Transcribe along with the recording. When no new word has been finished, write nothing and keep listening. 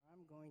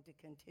going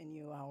to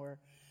continue our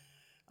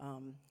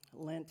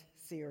Lent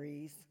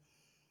series.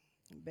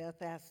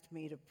 Beth asked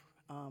me to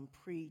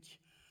preach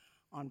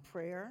on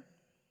prayer,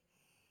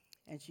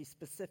 and she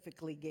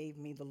specifically gave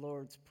me the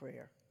Lord's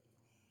Prayer.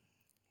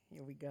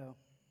 Here we go.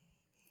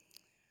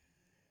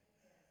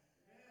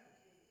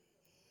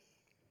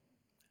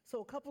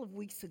 So a couple of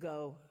weeks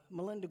ago,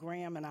 Melinda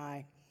Graham and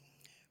I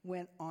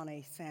went on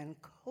a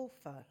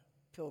Sankofa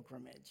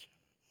pilgrimage.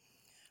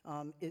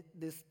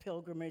 This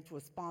pilgrimage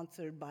was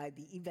sponsored by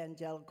the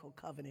Evangelical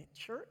Covenant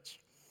Church,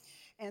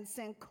 and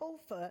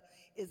Sankofa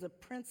is a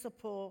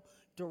principle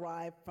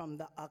derived from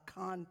the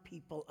Akan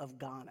people of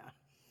Ghana.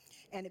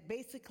 And it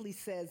basically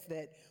says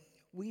that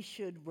we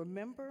should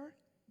remember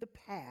the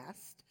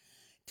past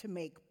to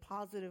make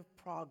positive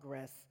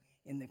progress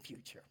in the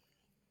future.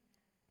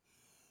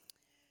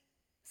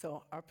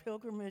 So our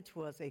pilgrimage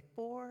was a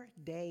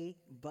 4-day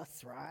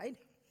bus ride.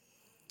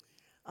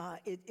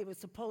 It was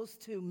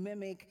supposed to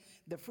mimic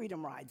the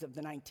freedom rides of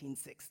the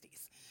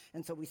 1960s.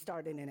 And so we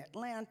started in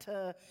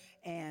Atlanta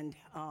and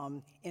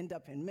end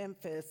up in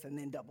Memphis and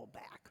then double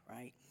back,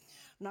 right?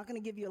 I'm not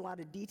going to give you a lot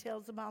of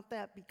details about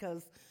that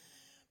because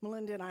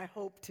Melinda and I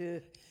hope to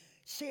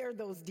share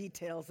those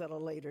details at a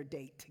later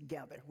date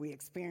together. We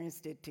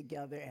experienced it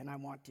together, and I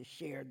want to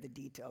share the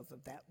details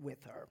of that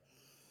with her.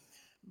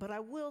 But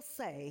I will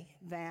say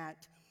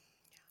that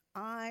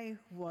I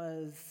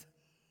was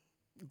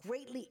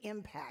greatly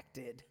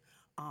impacted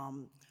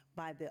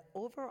by the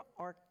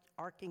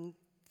overarching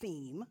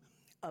theme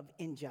of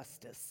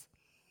injustice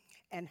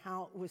and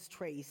how it was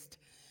traced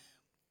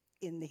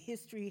in the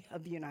history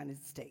of the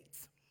United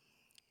States.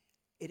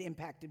 It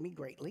impacted me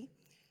greatly,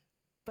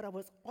 but I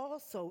was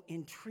also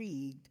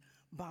intrigued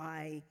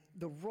by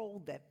the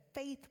role that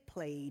faith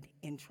played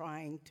in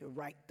trying to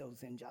right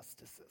those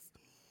injustices.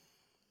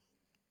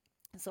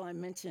 So I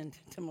mentioned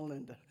to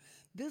Melinda,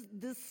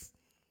 this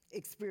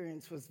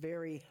experience was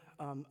very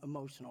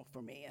emotional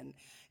for me,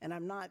 and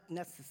I'm not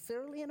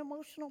necessarily an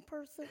emotional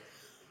person.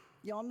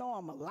 Y'all know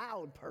I'm a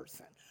loud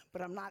person,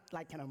 but I'm not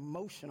like an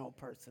emotional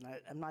person.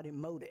 I'm not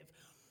emotive.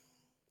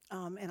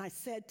 And I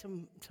said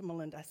to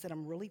Melinda, I said,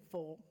 I'm really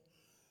full.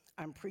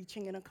 I'm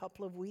preaching in a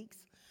couple of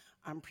weeks.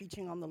 I'm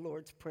preaching on the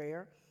Lord's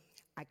Prayer.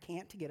 I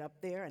can't get up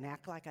there and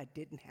act like I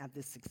didn't have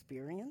this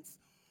experience.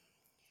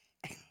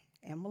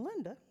 And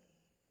Melinda,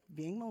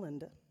 being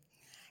Melinda,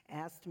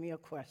 asked me a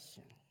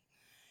question.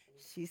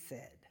 She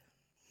said,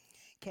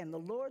 can the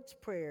Lord's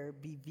Prayer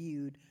be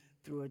viewed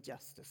through a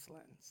justice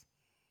lens?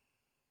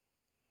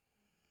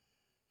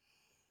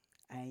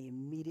 I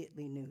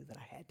immediately knew that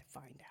I had to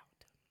find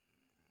out.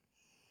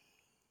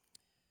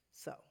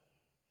 So,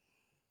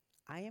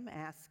 I am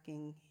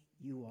asking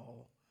you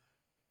all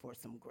for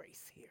some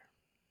grace here.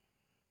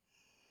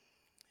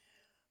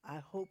 I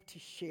hope to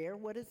share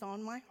what is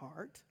on my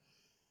heart.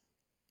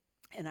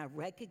 And I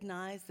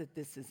recognize that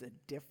this is a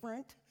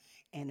different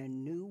and a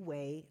new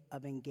way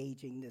of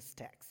engaging this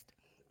text,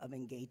 of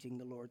engaging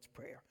the Lord's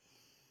Prayer.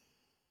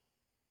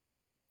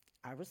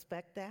 I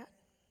respect that.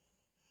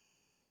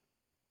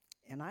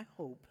 And I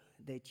hope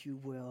that you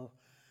will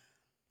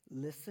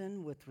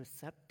listen with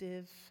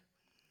receptive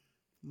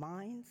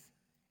minds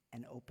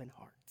and open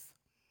hearts.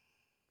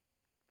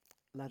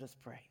 Let us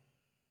pray.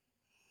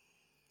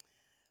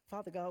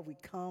 Father God, we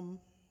come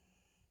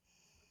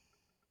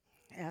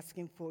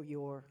asking for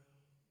your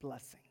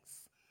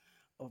blessings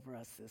over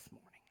us this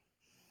morning.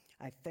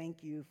 I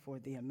thank you for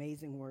the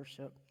amazing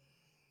worship,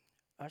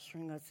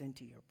 ushering us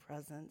into your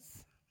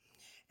presence.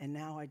 And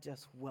now I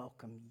just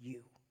welcome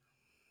you.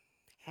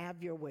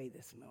 Have your way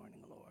this morning,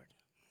 Lord.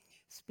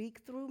 Speak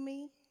through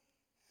me.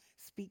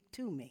 Speak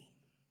to me.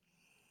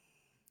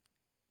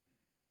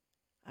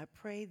 I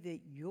pray that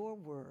your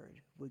word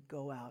would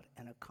go out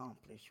and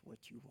accomplish what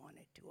you want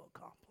it to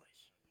accomplish.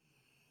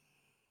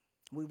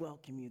 We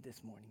welcome you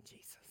this morning,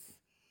 Jesus.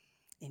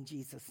 In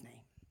Jesus'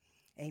 name,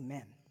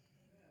 amen.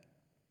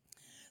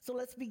 So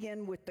let's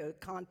begin with the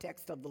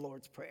context of the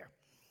Lord's Prayer.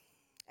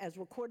 As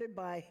recorded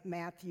by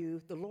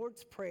Matthew, the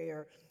Lord's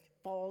Prayer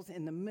falls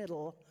in the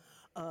middle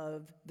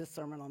of the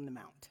Sermon on the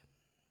Mount.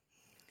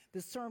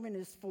 This Sermon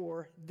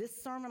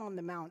on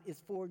the Mount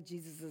is for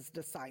Jesus'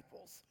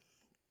 disciples.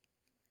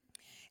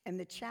 And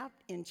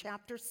in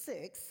chapter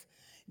 6,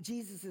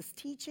 Jesus is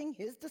teaching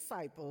his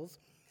disciples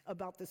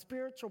about the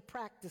spiritual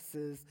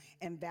practices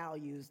and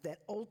values that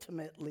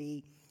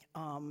ultimately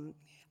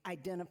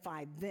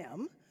identify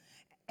them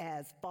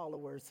as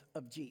followers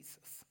of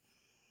Jesus.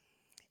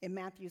 In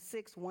Matthew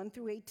 6, 1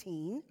 through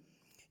 18,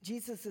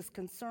 Jesus is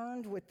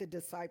concerned with the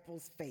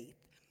disciples' faith,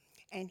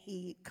 and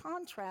he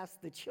contrasts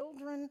the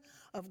children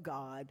of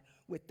God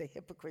with the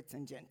hypocrites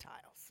and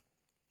Gentiles.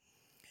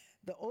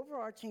 The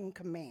overarching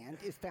command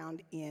is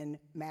found in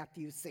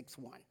Matthew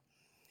 6:1.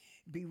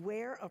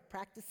 Beware of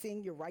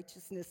practicing your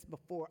righteousness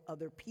before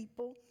other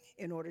people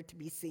in order to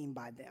be seen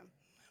by them,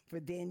 for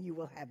then you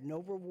will have no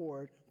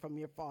reward from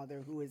your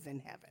Father who is in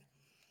heaven.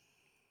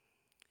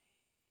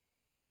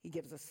 He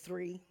gives us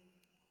 3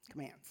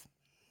 commands.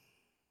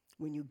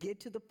 When you give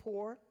to the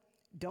poor,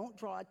 don't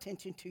draw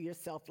attention to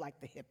yourself like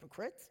the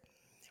hypocrites,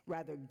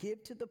 Rather,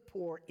 give to the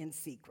poor in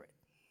secret.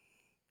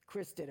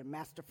 Chris did a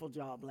masterful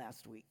job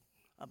last week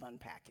of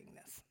unpacking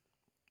this.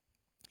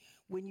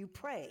 When you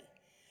pray,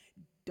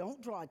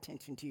 don't draw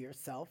attention to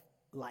yourself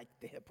like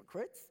the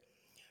hypocrites.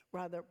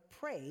 Rather,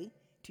 pray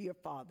to your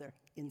Father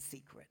in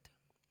secret.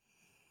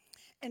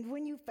 And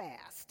when you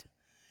fast,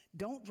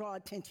 don't draw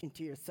attention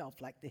to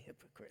yourself like the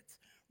hypocrites.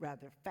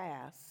 Rather,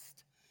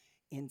 fast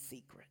in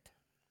secret.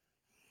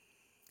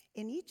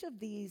 In each of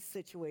these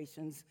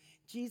situations,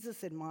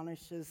 Jesus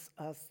admonishes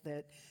us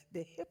that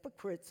the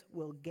hypocrites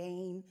will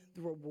gain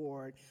the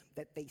reward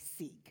that they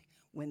seek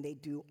when they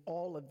do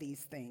all of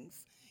these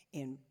things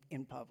in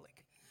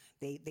public.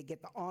 They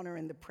get the honor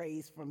and the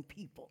praise from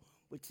people,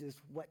 which is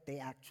what they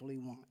actually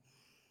want.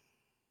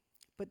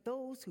 But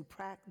those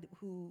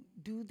who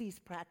do these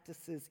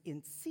practices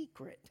in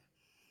secret,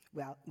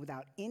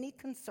 without any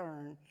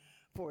concern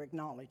for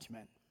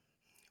acknowledgement,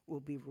 will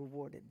be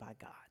rewarded by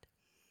God.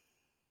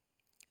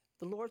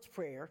 The Lord's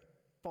Prayer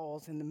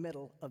falls in the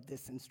middle of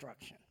this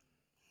instruction.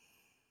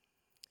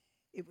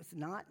 It was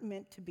not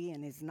meant to be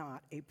and is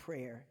not a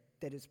prayer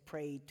that is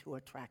prayed to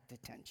attract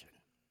attention.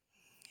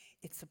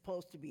 It's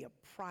supposed to be a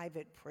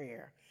private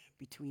prayer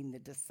between the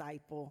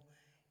disciple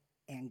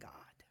and God.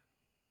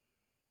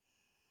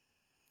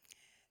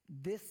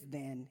 This,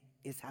 then,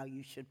 is how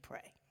you should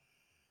pray.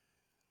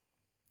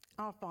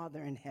 Our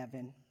Father in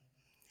heaven,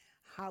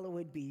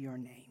 hallowed be your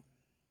name.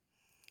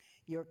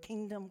 Your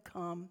kingdom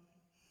come,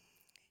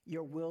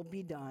 your will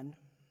be done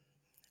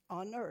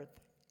on earth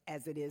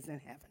as it is in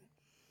heaven.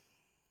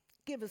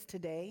 Give us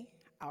today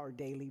our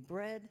daily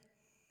bread,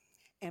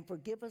 and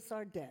forgive us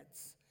our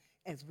debts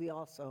as we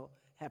also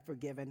have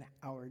forgiven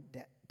our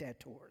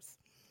debtors.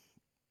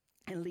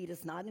 And lead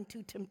us not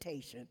into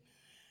temptation,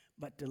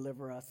 but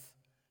deliver us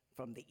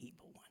from the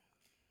evil one.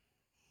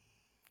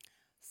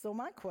 So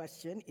my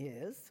question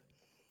is,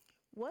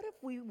 what if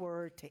we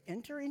were to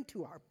enter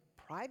into our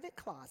private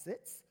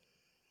closets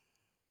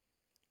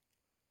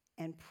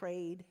and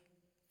prayed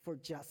for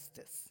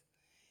justice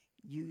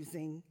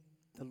using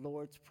the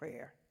Lord's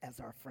Prayer as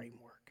our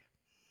framework?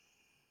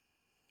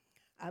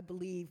 I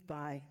believe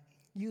by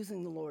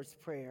using the Lord's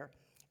Prayer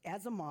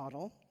as a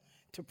model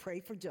to pray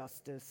for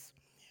justice,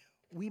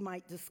 we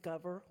might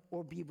discover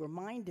or be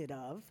reminded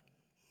of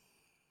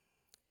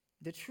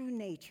the true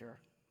nature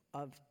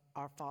of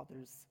our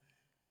Father's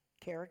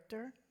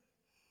character,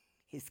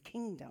 his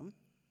kingdom,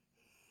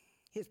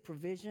 his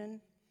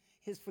provision,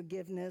 his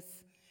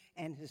forgiveness,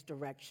 and his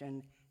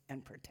direction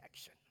and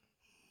protection.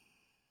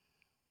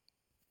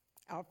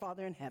 Our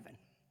Father in heaven,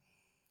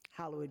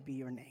 hallowed be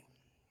your name.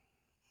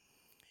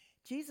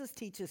 Jesus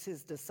teaches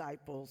his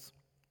disciples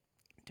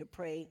to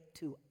pray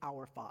to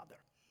our Father.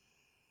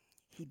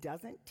 He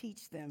doesn't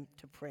teach them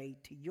to pray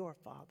to your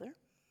Father.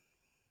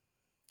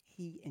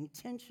 He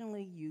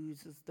intentionally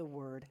uses the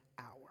word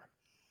our.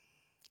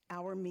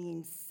 Our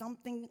means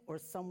something or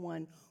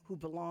someone who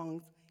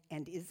belongs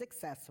and is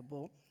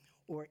accessible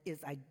or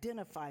is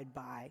identified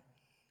by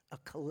a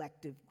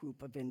collective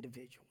group of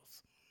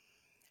individuals.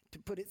 To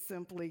put it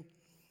simply,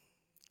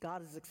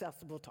 God is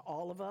accessible to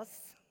all of us,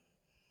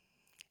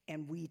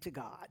 and we to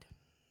God.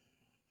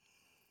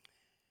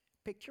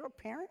 Picture a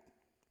parent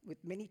with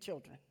many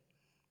children,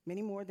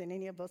 many more than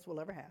any of us will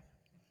ever have.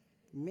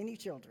 Many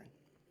children.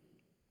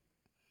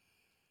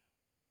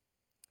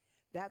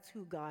 That's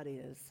who God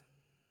is.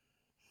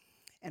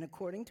 And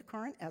according to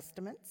current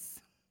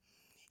estimates,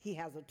 he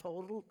has a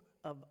total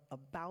of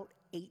about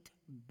 8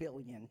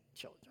 billion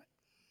children.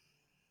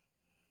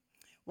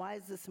 Why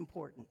is this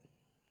important?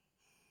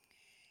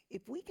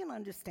 If we can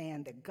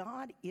understand that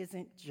God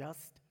isn't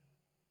just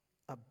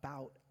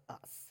about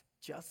us,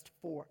 just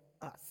for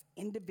us,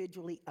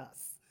 individually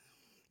us,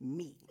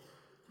 me,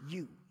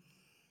 you,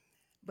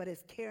 but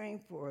is caring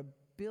for 1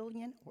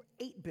 billion or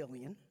 8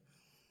 billion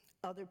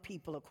other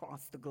people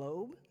across the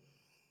globe,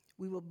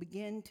 we will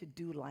begin to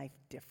do life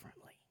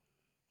differently.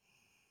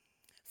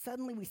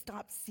 Suddenly we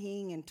stop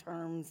seeing in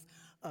terms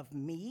of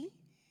me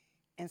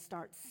and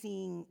start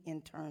seeing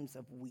in terms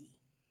of we.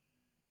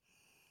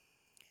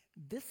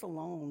 This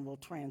alone will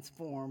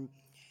transform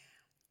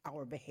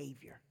our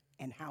behavior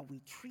and how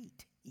we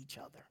treat each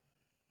other.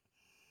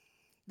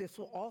 This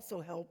will also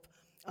help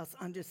us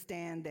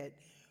understand that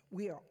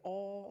we are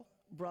all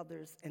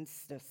brothers and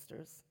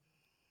sisters.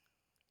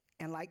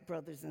 And like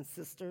brothers and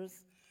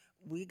sisters,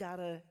 we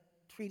gotta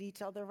treat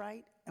each other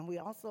right, and we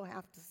also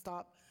have to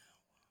stop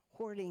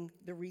hoarding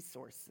the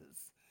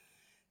resources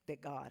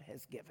that God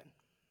has given.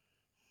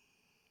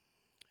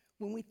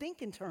 When we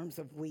think in terms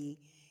of we,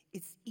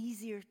 it's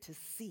easier to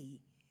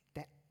see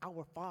that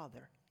our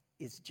Father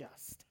is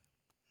just.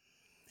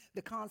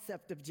 The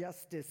concept of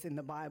justice in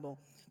the Bible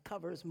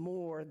covers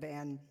more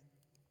than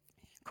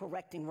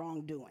correcting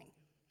wrongdoing.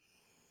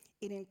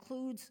 It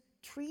includes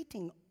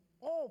treating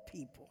all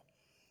people,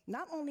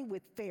 not only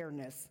with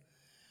fairness,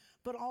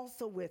 but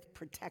also with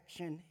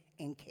protection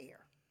and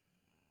care.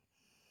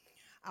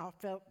 Our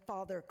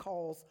Father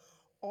calls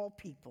all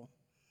people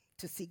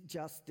to seek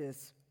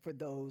justice for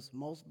those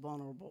most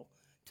vulnerable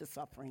to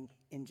suffering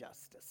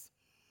injustice.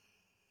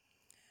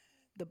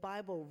 The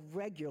Bible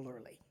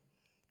regularly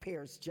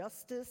pairs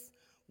justice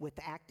with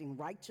acting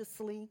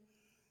righteously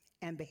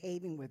and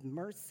behaving with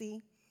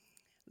mercy,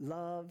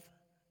 love,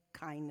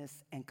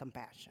 kindness, and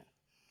compassion.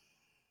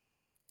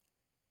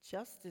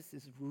 Justice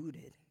is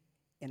rooted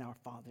in our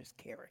Father's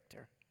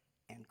character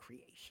and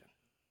creation.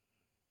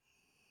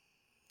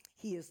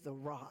 He is the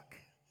rock.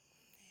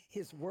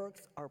 His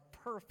works are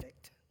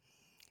perfect,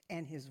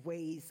 and his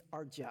ways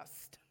are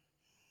just.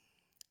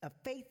 A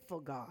faithful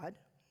God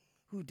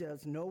who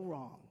does no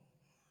wrong,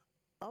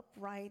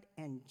 upright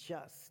and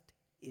just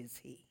is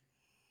he.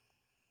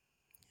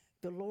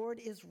 The Lord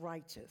is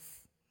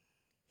righteous.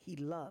 He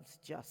loves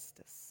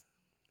justice.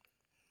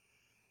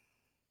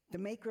 The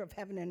maker of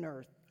heaven and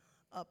earth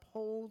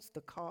upholds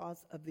the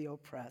cause of the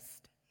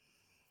oppressed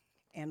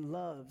and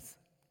loves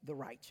the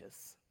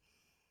righteous.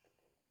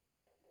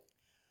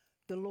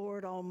 The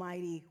Lord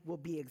Almighty will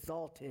be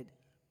exalted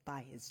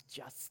by his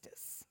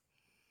justice.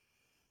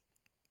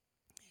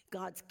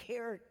 God's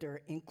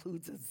character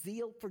includes a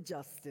zeal for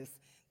justice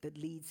that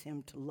leads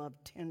him to love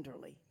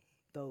tenderly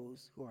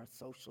those who are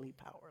socially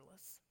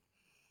powerless.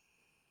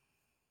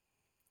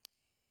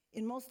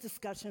 In most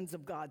discussions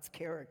of God's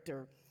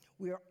character,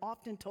 we are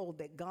often told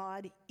that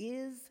God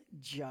is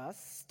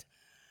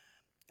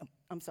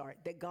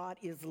that God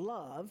is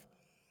love,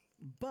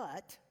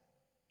 but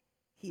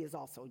he is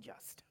also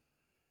just.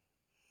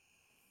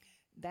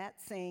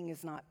 That saying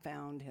is not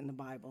found in the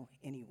Bible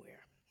anywhere.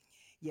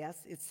 Yes,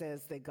 it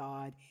says that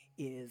God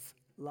is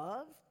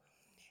love,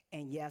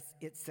 and yes,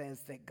 it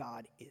says that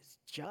God is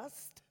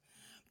just,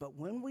 but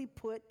when we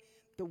put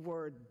the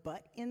word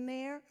but in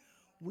there,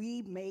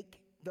 we make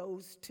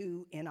those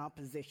two in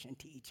opposition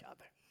to each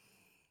other,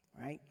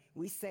 right?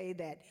 We say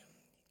that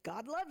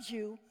God loves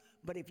you,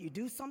 but if you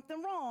do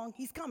something wrong,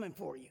 he's coming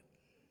for you.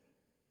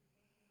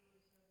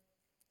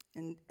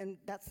 And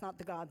that's not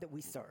the God that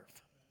we serve.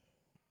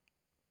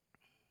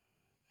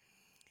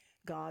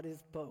 God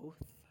is both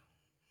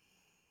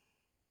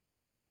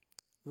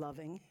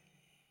loving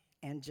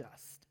and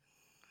just.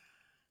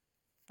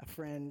 A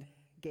friend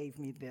gave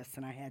me this,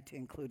 and I had to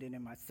include it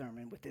in my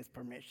sermon with his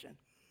permission.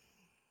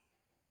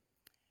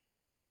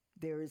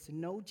 There is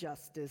no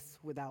justice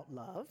without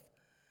love.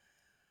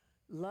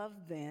 Love,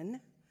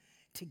 then,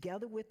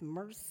 together with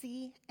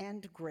mercy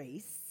and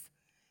grace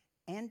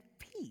and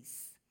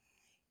peace,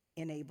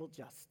 enable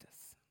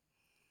justice.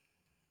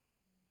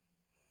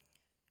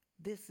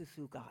 This is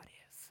who God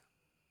is.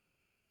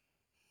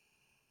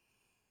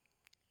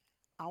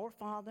 Our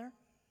Father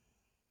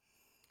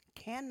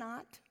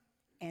cannot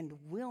and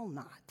will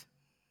not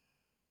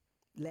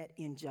let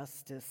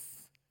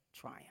injustice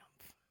triumph.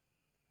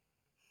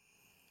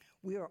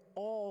 We are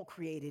all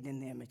created in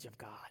the image of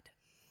God.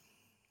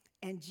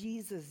 And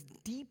Jesus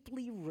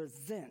deeply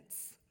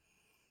resents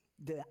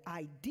the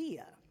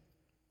idea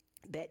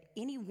that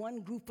any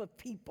one group of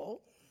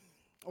people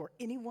or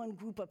any one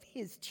group of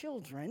his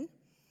children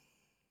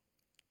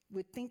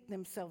would think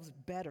themselves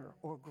better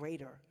or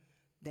greater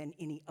than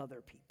any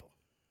other people.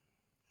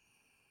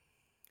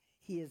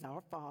 He is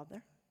our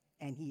Father,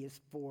 and he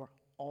is for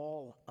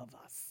all of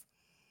us.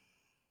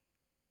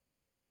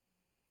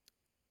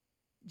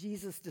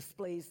 Jesus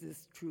displays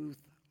this truth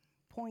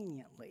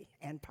poignantly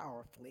and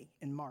powerfully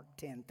in Mark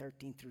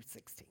 10:13 through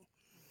 16,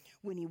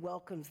 when he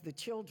welcomes the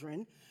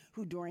children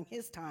who during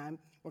his time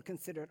were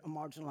considered a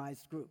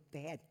marginalized group.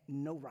 They had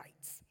no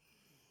rights.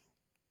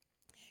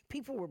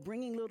 People were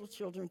bringing little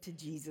children to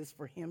Jesus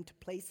for him to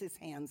place his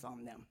hands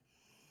on them.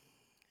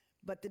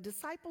 But the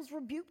disciples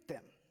rebuked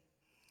them.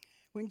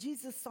 When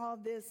Jesus saw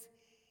this,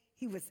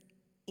 he was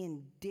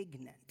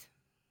indignant.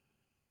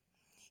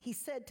 He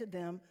said to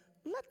them,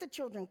 "Let the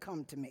children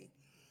come to me,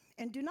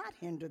 and do not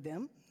hinder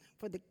them,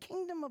 for the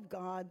kingdom of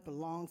God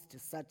belongs to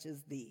such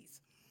as these.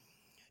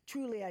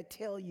 Truly, I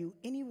tell you,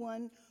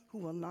 anyone who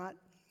will not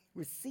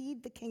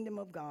receive the kingdom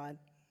of God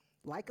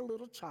like a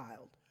little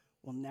child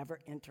will never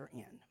enter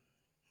in."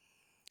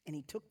 And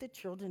he took the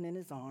children in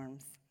his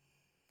arms,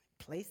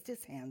 placed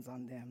his hands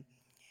on them,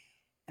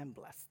 and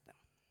blessed them.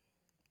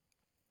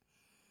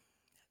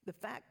 The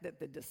fact that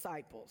the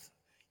disciples,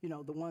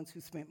 the ones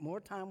who spent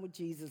more time with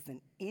Jesus than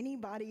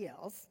anybody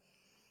else,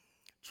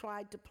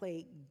 tried to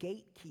play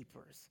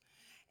gatekeepers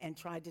and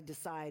tried to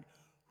decide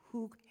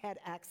who had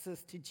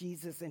access to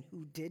Jesus and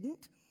who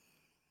didn't,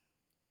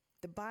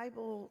 the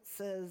Bible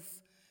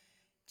says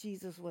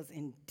Jesus was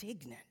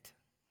indignant.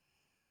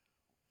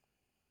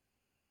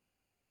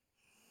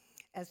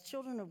 As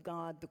children of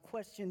God, the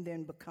question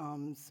then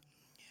becomes,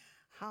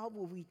 how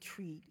will we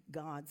treat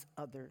God's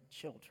other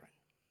children?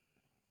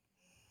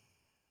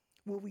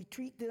 Will we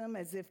treat them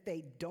as if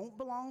they don't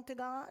belong to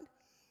God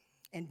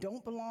and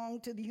don't belong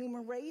to the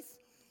human race?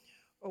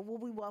 Or will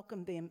we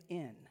welcome them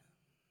in,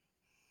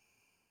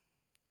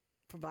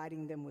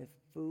 providing them with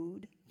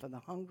food for the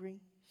hungry,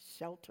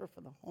 shelter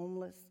for the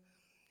homeless,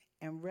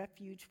 and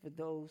refuge for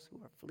those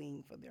who are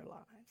fleeing for their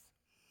lives?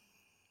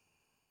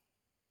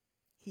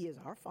 He is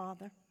our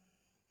Father,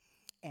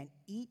 and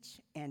each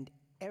and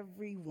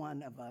every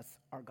one of us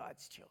are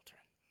God's children.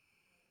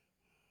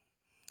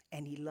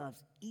 And he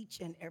loves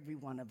each and every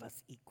one of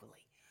us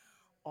equally.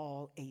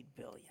 all 8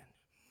 billion.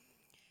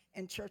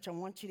 And church, I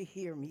want you to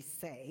hear me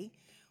say,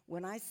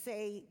 when I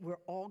say we're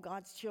all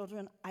God's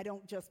children, I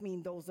don't just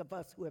mean those of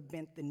us who have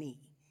bent the knee.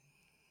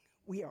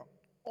 We are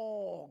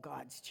all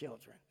God's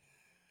children.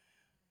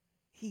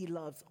 He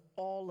loves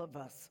all of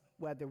us,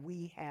 whether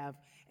we have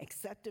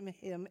accepted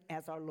him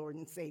as our Lord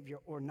and Savior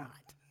or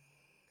not.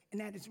 And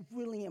that is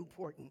really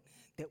important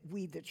that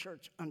we, the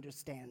church,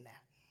 understand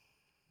that.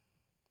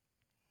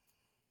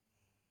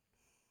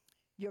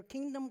 Your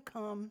kingdom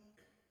come,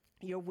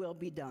 your will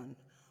be done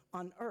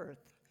on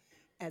earth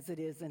as it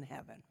is in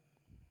heaven.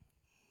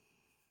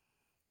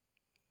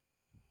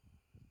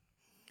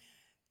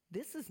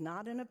 This is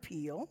not an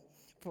appeal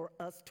for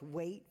us to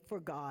wait for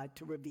God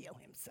to reveal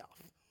himself.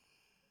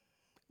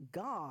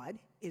 God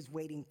is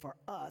waiting for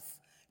us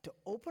to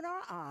open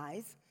our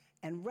eyes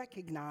and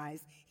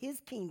recognize his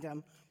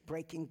kingdom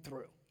breaking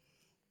through.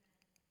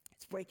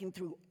 It's breaking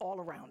through all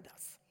around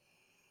us.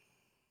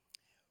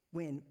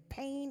 When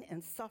pain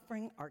and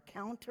suffering are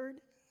countered,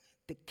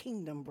 the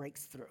kingdom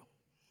breaks through.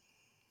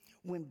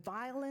 When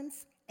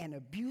violence and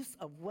abuse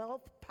of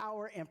wealth,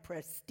 power, and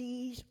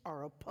prestige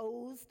are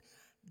opposed,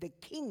 the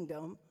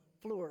kingdom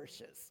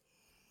flourishes.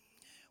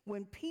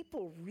 When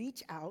people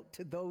reach out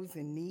to those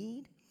in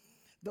need,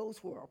 those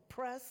who are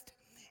oppressed,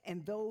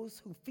 and those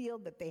who feel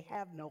that they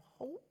have no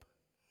hope,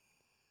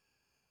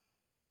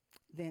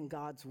 then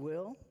God's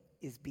will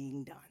is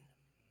being done.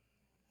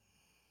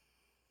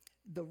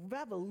 The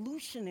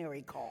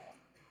revolutionary call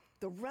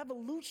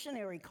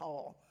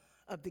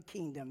of the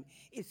kingdom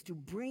is to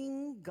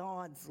bring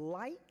God's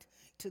light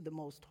to the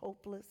most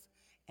hopeless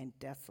and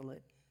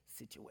desolate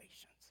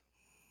situations.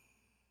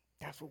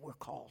 That's what we're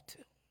called to.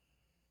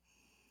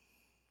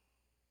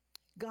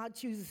 God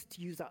chooses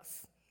to use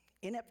us,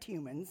 inept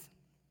humans,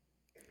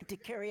 to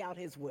carry out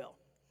his will.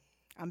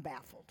 I'm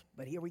baffled,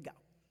 but here we go.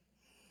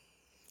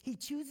 He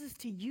chooses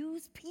to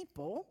use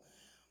people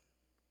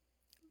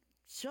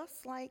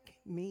just like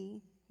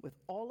me, with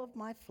all of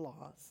my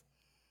flaws,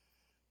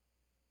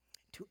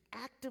 to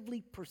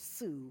actively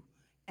pursue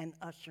and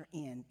usher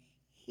in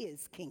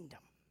his kingdom.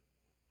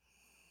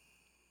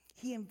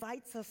 He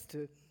invites us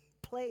to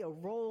play a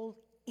role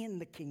in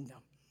the kingdom,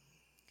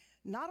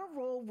 not a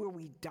role where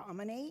we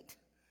dominate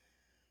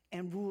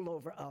and rule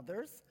over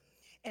others,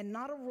 and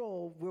not a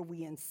role where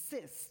we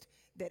insist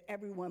that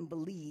everyone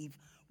believe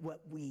what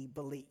we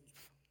believe.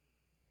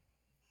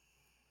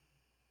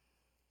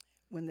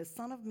 When the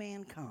Son of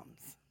Man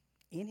comes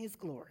in his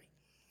glory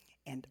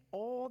and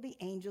all the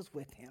angels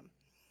with him,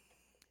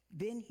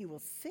 then he will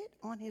sit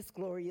on his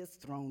glorious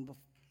throne.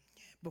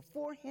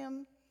 Before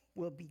him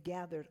will be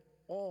gathered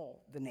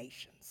all the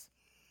nations.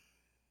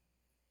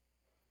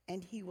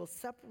 And he will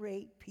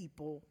separate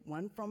people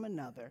one from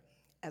another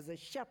as a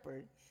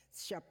shepherd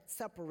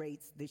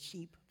separates the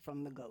sheep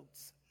from the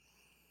goats.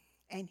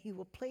 And he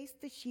will place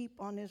the sheep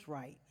on his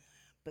right,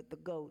 but the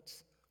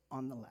goats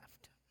on the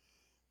left.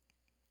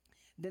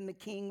 Then the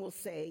king will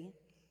say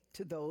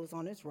to those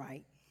on his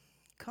right,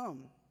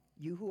 "Come,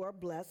 you who are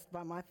blessed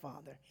by my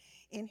Father,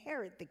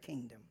 inherit the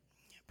kingdom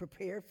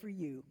prepared for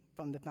you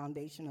from the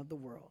foundation of the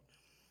world.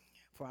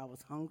 For I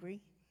was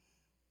hungry,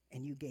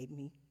 and you gave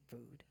me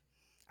food.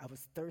 I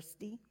was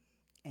thirsty,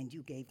 and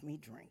you gave me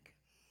drink.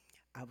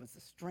 I was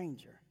a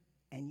stranger,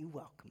 and you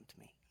welcomed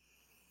me.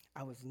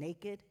 I was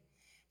naked,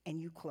 and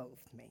you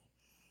clothed me.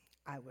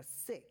 I was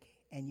sick,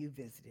 and you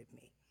visited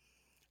me.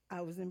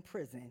 I was in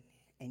prison,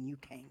 and you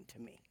came to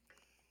me."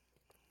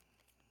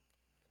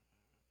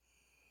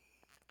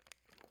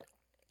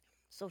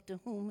 So to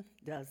whom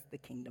does the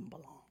kingdom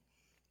belong?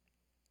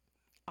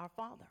 Our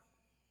Father.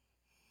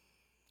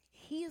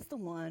 He is the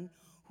one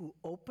who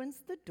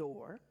opens the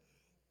door,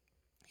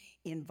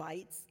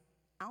 invites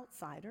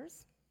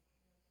outsiders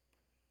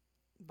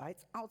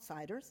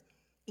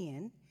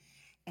in,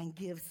 and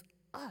gives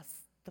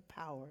us the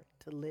power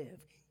to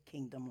live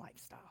kingdom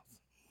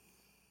lifestyles.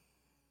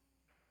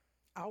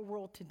 Our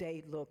world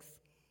today looks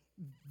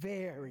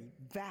very,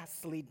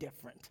 vastly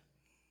different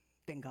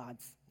than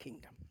God's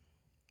kingdom.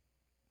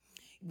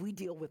 We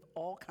deal with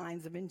all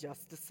kinds of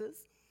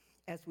injustices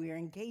as we are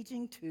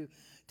engaging to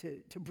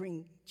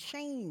bring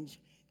change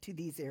to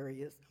these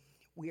areas.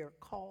 We are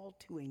called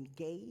to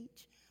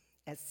engage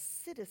as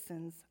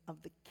citizens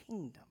of the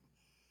kingdom.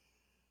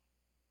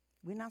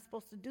 We're not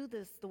supposed to do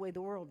this the way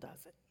the world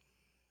does it.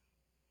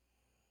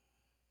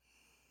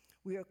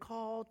 We are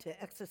called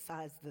to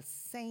exercise the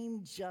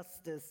same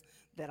justice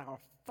that our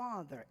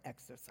Father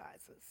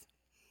exercises.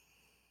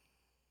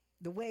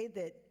 The way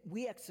that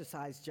we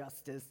exercise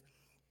justice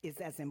is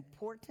as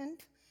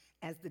important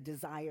as the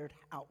desired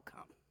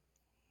outcome.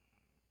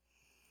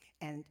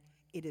 And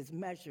it is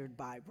measured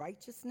by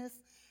righteousness,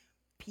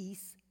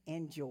 peace,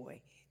 and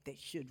joy that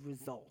should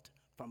result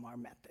from our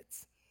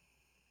methods.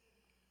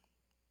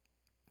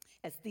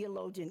 As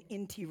theologian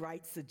N.T.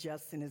 Wright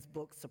suggests in his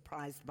book,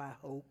 Surprised by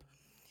Hope,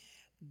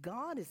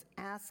 God is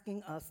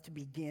asking us to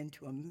begin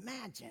to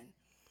imagine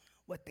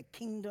what the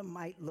kingdom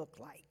might look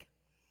like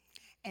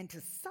and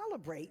to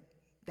celebrate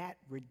that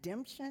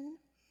redemption,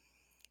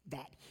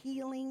 that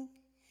healing,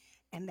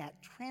 and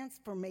that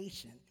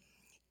transformation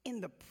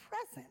in the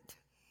present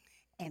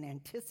and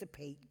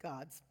anticipate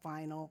God's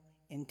final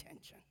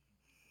intention.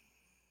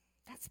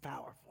 That's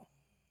powerful.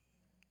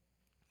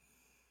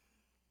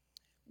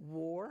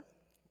 War,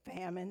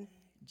 famine,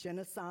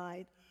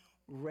 genocide,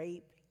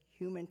 rape,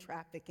 human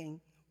trafficking,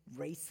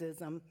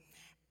 racism,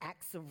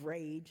 acts of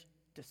rage,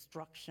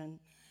 destruction,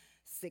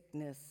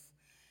 sickness,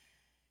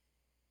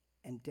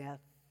 and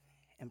death,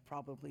 and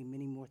probably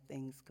many more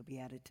things could be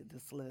added to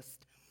this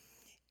list,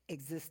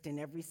 exist in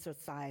every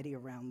society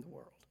around the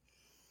world.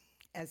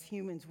 As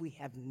humans, we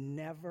have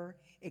never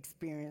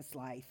experienced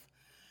life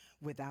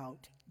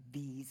without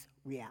these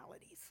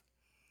realities.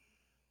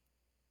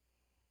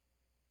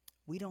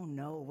 We don't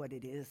know what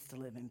it is to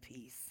live in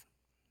peace,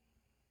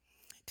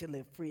 to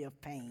live free of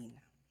pain,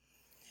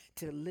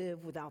 to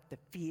live without the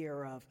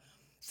fear of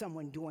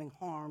someone doing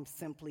harm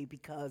simply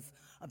because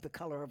of the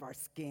color of our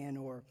skin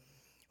or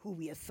who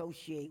we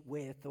associate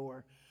with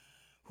or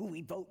who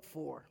we vote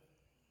for.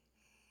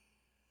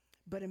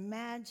 But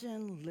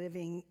imagine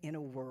living in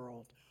a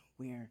world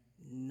where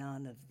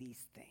none of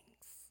these things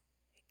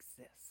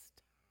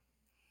exist.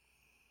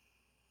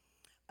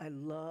 I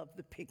love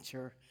the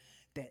picture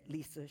that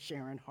Lisa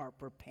Sharon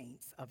Harper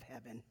paints of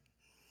heaven,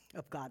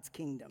 of God's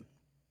kingdom,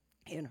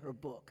 in her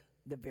book,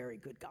 The Very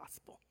Good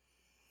Gospel.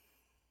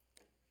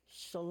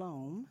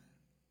 Shalom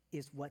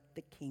is what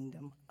the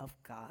kingdom of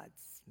God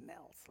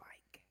smells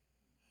like.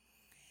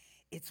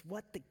 It's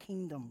what the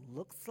kingdom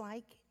looks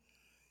like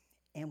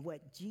and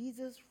what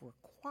Jesus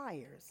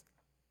requires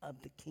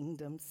of the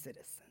kingdom's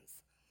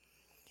citizens.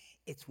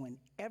 It's when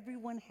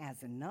everyone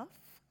has enough.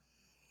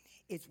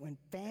 It's when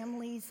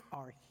families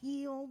are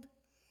healed.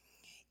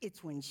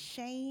 It's when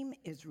shame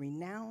is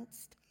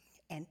renounced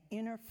and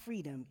inner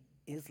freedom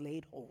is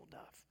laid hold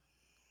of.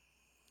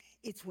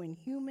 It's when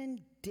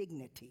human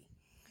dignity,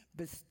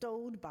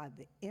 bestowed by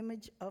the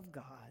image of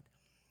God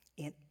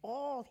in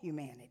all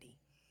humanity,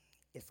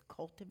 is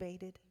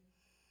cultivated,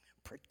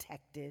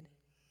 protected,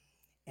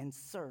 and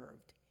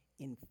served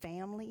in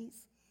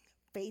families,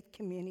 faith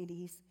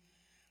communities,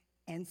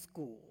 and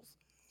schools,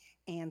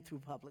 and through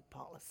public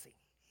policy.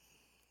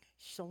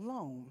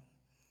 Shalom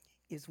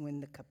is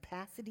when the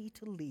capacity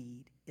to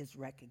lead is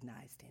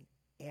recognized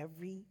in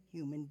every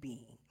human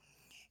being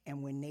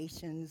and when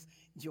nations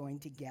join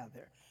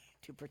together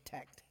to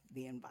protect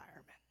the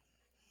environment.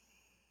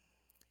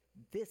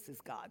 This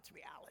is God's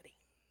reality.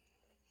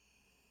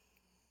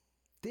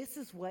 This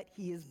is what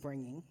he is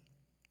bringing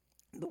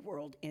the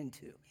world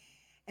into,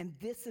 and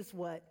this is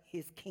what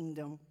his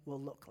kingdom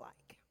will look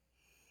like.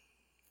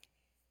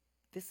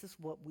 This is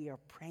what we are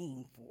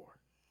praying for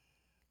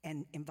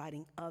and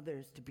inviting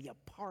others to be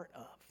a part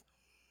of.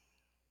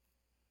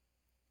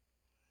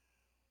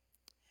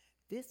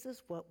 This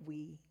is what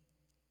we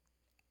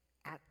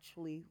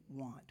actually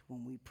want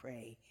when we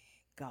pray,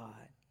 God's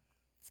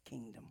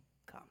kingdom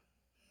come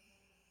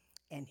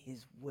and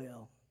his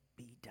will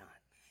be done.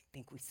 I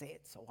think we say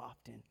it so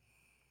often,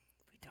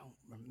 we don't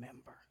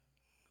remember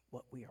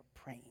what we are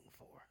praying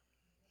for.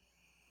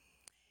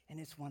 And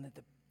it's one of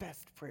the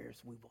best prayers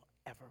we will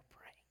ever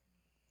pray.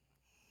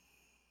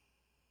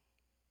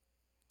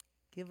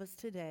 Give us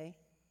today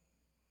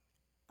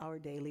our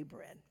daily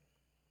bread.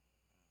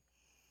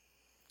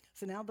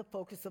 So now the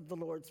focus of the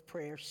Lord's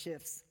Prayer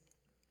shifts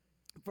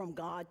from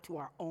God to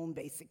our own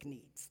basic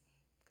needs,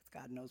 because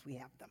God knows we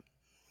have them.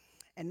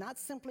 And not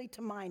simply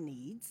to my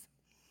needs,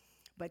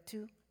 but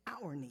to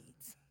our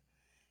needs.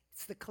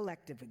 It's the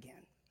collective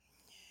again.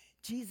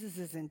 Jesus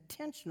is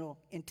intentional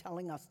in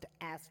telling us to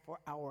ask for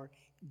our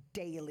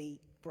daily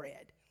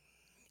bread.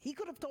 He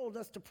could have told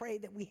us to pray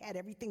that we had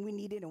everything we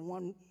needed in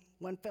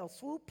one fell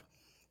swoop,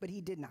 but he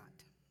did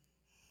not.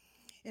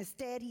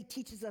 Instead, he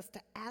teaches us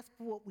to ask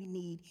for what we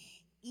need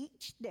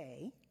each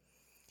day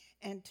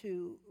and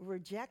to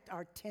reject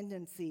our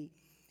tendency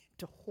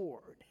to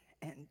hoard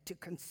and to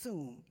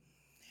consume,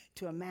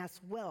 to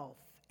amass wealth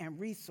and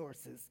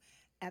resources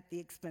at the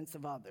expense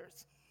of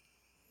others.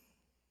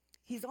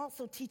 He's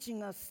also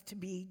teaching us to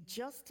be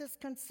just as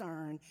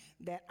concerned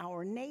that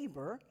our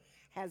neighbor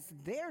has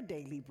their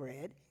daily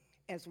bread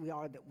as we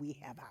are that we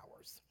have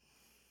ours.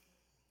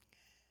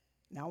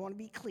 Now, I want to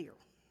be clear.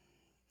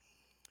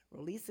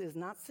 Relisa is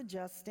not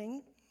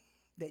suggesting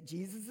that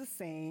Jesus is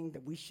saying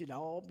that we should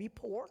all be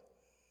poor,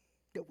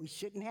 that we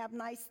shouldn't have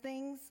nice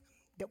things,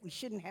 that we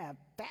shouldn't have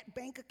fat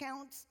bank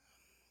accounts.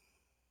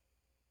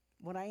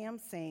 What I am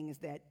saying is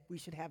that we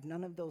should have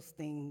none of those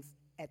things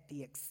at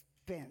the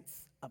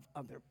expense of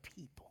other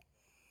people.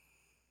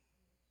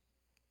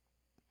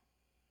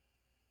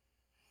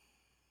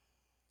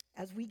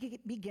 As we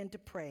begin to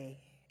pray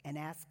and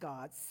ask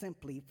God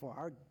simply for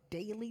our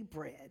daily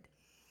bread,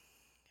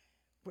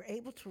 we're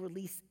able to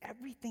release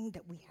everything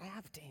that we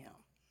have to him.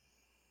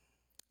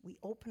 We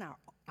open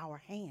our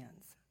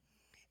hands,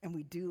 and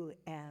we do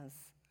as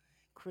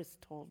Chris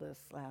told us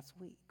last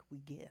week, we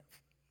give.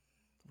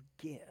 We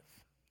give.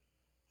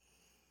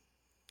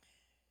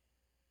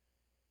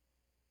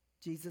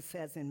 Jesus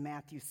says in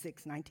Matthew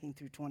 6:19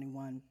 through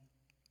 21,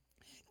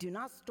 "Do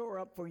not store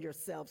up for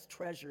yourselves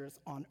treasures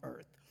on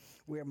earth,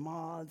 where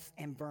moths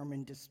and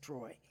vermin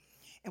destroy,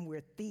 and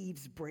where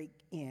thieves break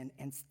in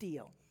and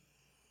steal.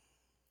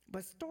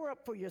 But store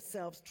up for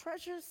yourselves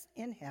treasures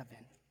in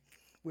heaven,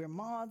 where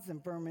moths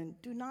and vermin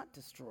do not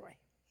destroy,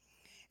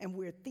 and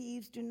where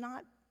thieves do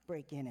not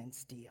break in and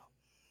steal.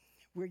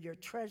 Where your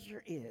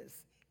treasure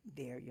is,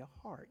 there your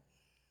heart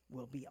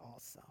will be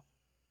also.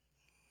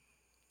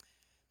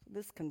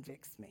 This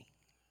convicts me.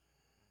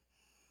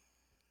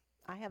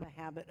 I have a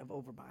habit of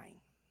overbuying.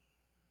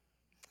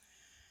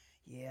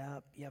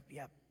 Yep.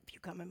 If you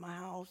come in my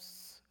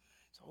house,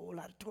 there's a whole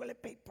lot of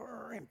toilet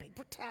paper and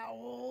paper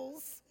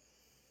towels.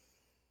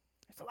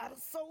 There's a lot of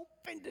soap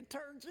and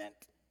detergent,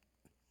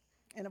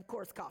 and of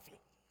course, coffee.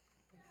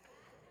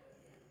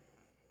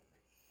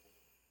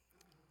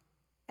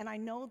 And I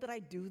know that I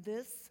do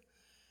this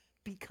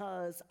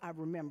because I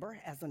remember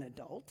as an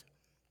adult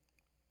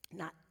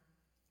not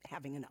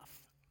having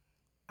enough.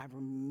 I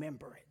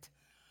remember it.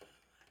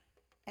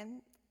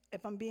 And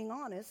if I'm being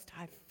honest,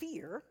 I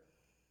fear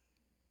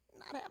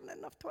not having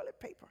enough toilet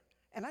paper.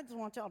 And I just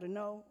want y'all to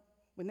know,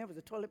 when there was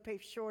a toilet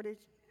paper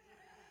shortage,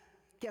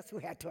 guess who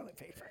had toilet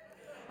paper?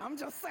 I'm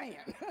just saying.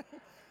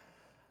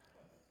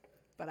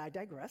 But I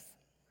digress.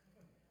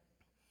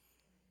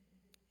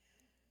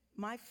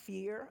 My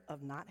fear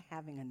of not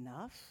having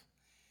enough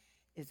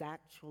is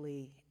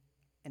actually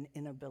an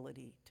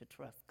inability to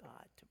trust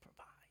God to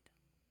provide.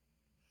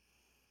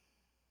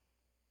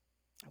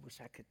 I wish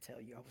I could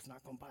tell you I was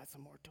not going to buy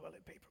some more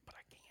toilet paper, but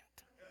I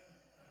can't.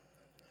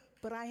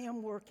 But I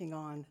am working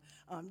on,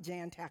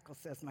 Jan Tackle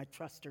says my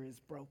truster is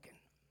broken,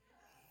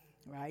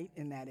 right,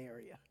 in that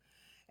area.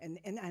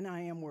 And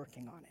I am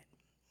working on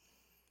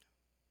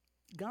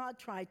it. God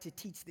tried to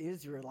teach the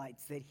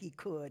Israelites that he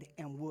could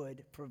and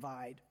would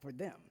provide for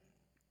them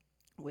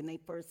when they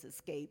first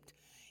escaped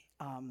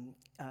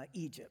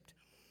Egypt.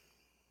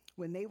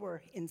 When they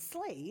were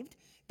enslaved,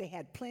 they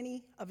had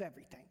plenty of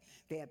everything.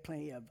 They had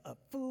plenty of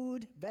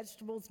food,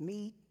 vegetables,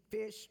 meat,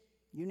 fish,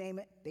 you name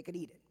it, they could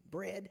eat it,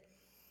 bread.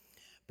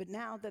 But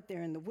now that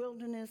they're in the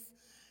wilderness,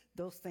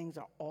 those things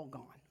are all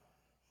gone.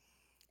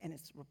 And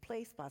it's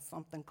replaced by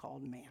something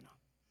called manna.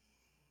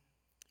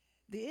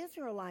 The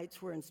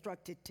Israelites were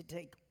instructed to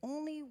take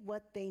only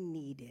what they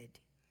needed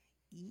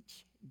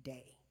each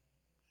day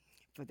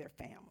for their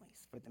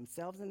families, for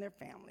themselves and their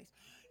families,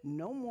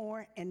 no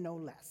more and no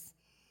less.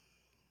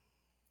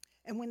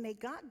 And when they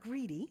got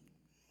greedy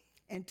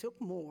and took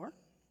more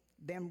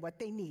than what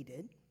they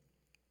needed,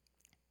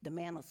 the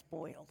manna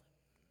spoiled.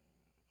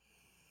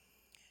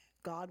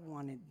 God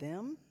wanted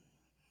them,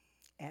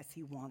 as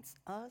he wants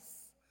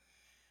us,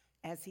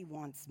 as he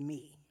wants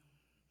me,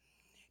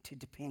 to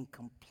depend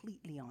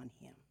completely on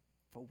him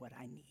for what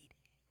I need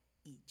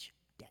each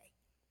day.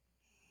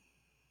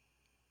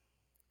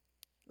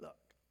 Look,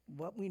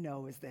 what we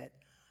know is that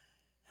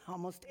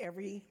almost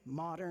every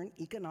modern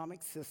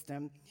economic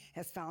system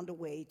has found a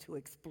way to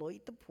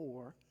exploit the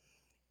poor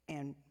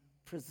and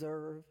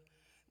preserve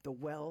the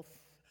wealth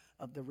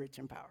of the rich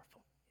and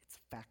powerful. It's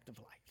a fact of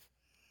life.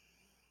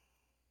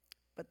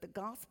 But the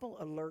gospel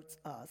alerts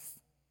us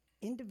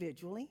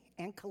individually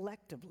and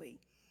collectively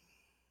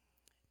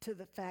to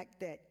the fact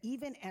that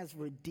even as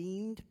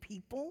redeemed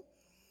people,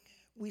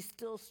 we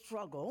still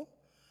struggle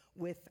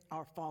with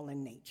our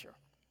fallen nature.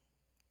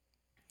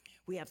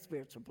 We have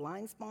spiritual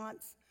blind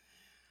spots,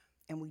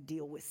 and we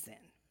deal with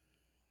sin.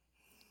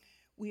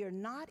 We are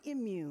not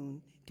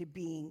immune to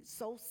being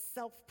so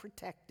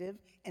self-protective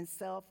and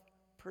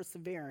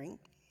self-preserving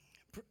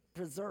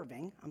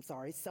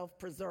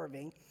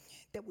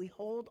that we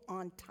hold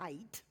on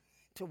tight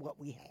to what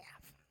we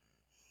have.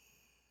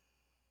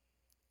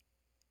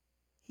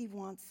 He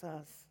wants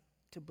us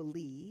to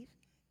believe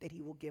that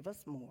he will give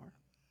us more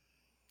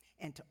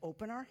and to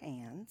open our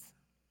hands,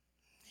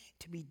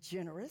 to be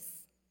generous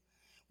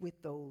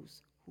with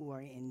those who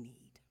are in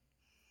need.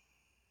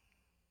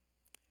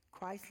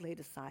 Christ laid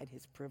aside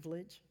his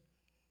privilege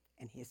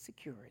and his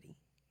security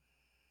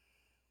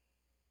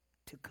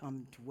to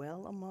come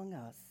dwell among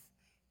us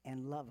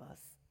and love us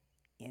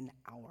in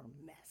our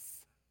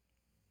mess.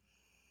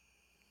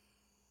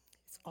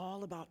 It's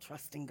all about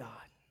trusting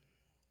God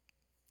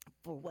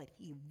for what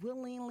he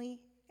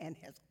willingly and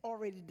has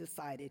already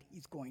decided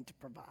he's going to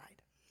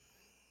provide.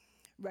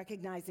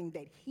 Recognizing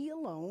that he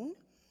alone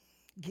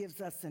gives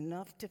us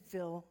enough to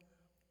fill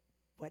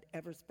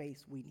whatever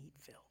space we need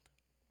filled.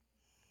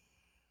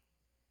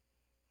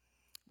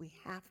 We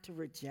have to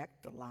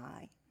reject the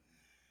lie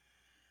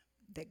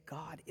that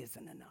God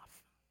isn't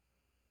enough,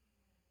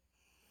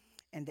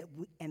 and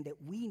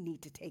that we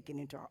need to take it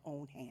into our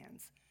own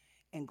hands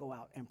and go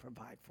out and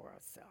provide for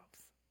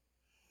ourselves.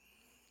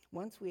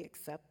 Once we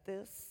accept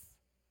this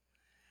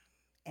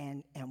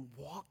and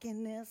walk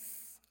in this,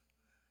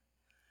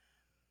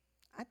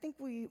 I think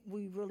we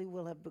really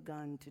will have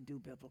begun to do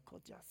biblical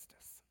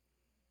justice.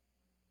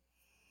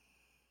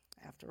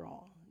 After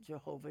all,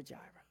 Jehovah Jireh.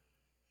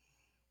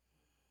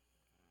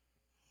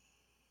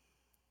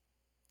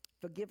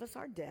 Forgive us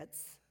our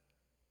debts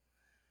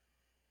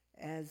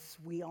as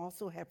we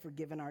also have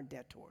forgiven our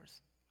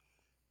debtors.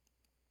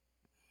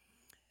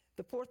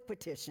 The fourth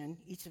petition,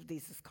 each of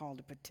these is called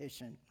a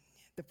petition.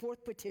 The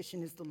fourth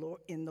petition is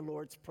in the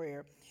Lord's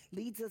Prayer,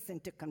 leads us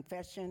into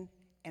confession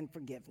and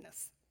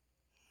forgiveness.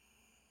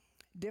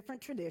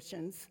 Different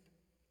traditions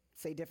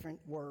say different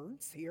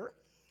words here: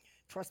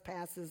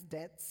 trespasses,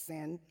 debts,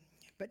 sin.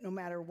 But no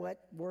matter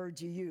what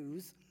words you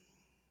use,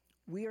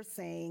 we are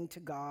saying to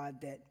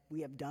God that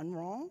we have done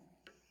wrong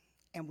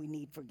and we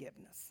need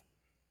forgiveness.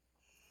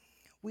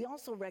 We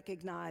also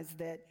recognize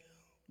that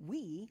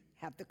we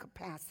have the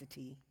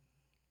capacity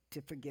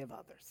to forgive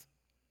others.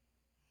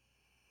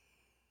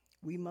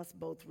 We must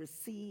both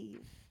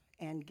receive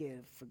and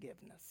give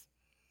forgiveness.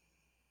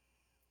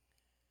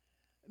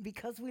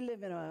 Because we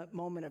live in a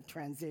moment of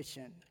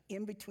transition,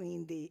 in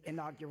between the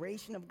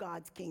inauguration of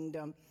God's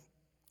kingdom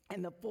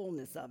and the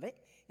fullness of it,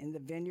 in the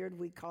vineyard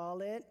we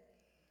call it,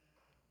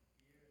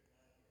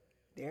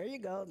 there you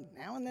go,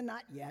 now and the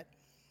not yet,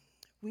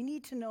 we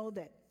need to know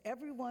that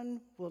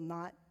everyone will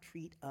not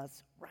treat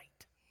us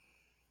right.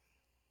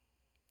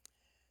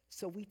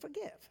 So we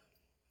forgive.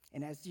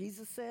 And as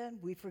Jesus said,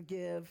 we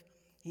forgive.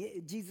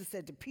 Jesus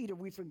said to Peter,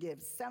 we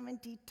forgive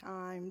 70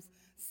 times,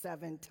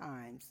 7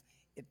 times,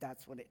 if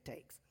that's what it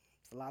takes.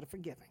 It's a lot of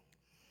forgiving.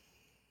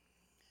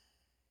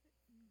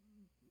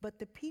 But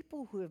the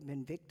people who have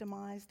been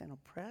victimized and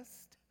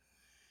oppressed,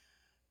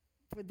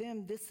 for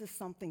them, this is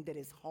something that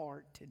is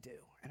hard to do.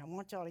 And I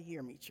want y'all to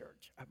hear me,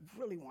 church. I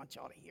really want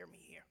y'all to hear me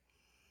here.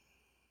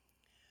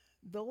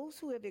 Those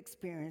who have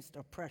experienced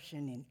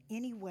oppression in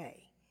any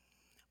way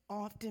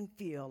often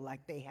feel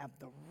like they have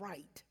the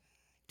right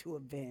to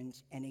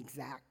avenge and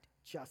exact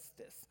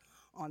justice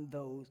on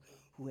those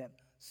who have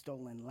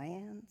stolen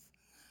lands,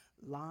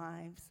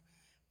 lives,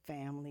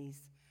 families,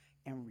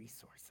 and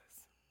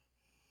resources.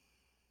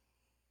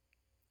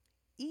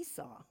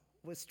 Esau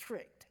was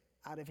tricked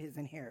out of his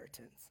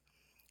inheritance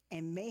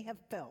and may have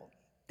felt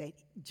that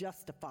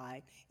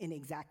justified in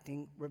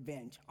exacting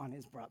revenge on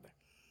his brother.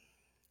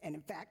 And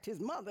in fact,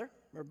 his mother,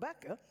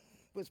 Rebekah,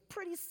 was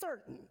pretty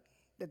certain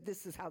that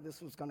this is how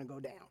this was going to go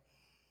down.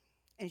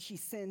 And she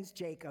sends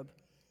Jacob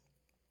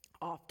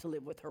off to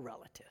live with her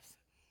relatives.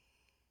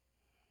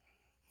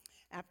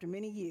 After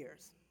many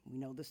years, we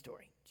know the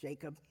story,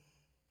 Jacob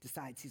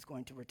decides he's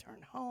going to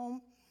return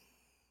home.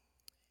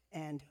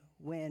 And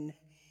when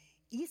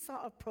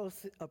Esau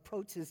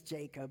approaches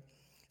Jacob,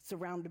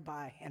 surrounded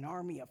by an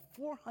army of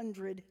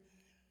 400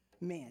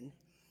 men,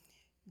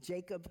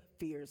 Jacob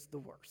fears the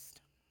worst.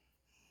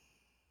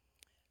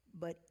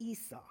 But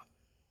Esau,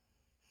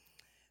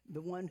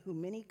 the one who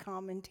many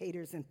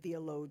commentators and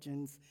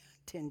theologians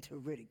tend to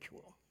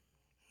ridicule,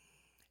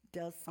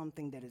 does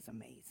something that is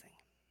amazing.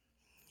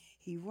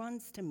 He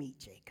runs to meet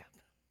Jacob,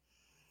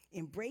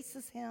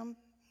 embraces him,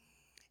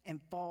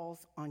 and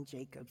falls on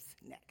Jacob's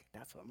neck.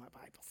 That's what my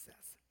Bible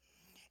says.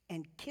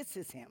 And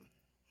kisses him,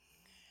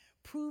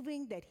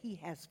 proving that he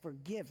has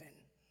forgiven.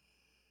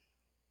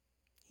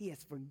 He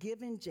has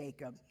forgiven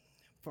Jacob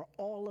for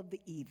all of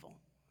the evil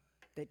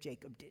that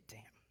Jacob did to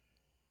him.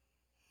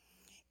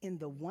 In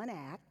the one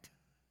act,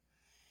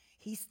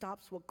 he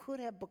stops what could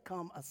have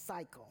become a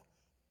cycle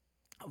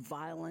of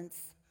violence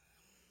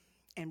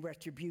and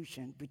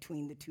retribution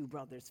between the two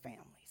brothers'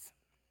 families.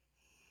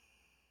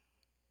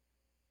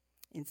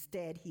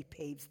 Instead, he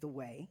paves the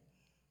way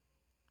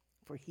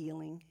for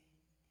healing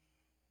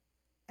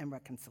and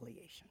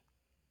reconciliation.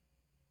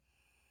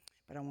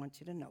 But I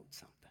want you to note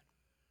something.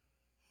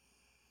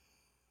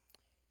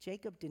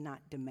 Jacob did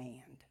not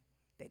demand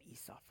that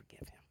Esau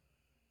forgive him.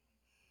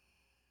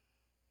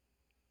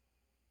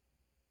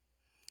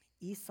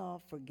 Esau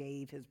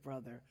forgave his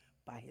brother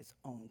by his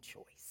own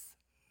choice.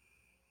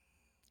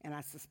 And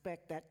I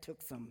suspect that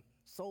took some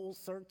soul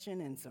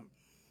searching and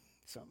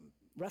some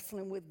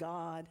wrestling with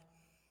God.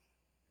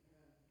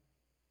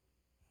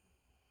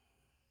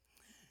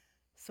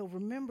 So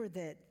remember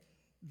that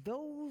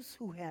those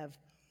who have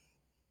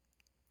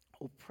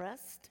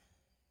oppressed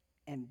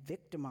and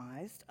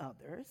victimized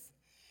others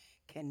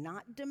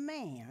cannot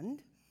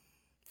demand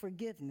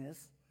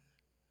forgiveness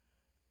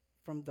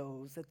from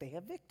those that they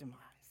have victimized.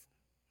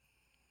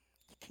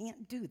 You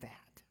can't do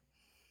that.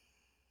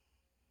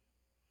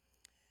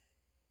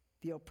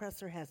 The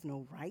oppressor has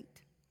no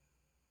right,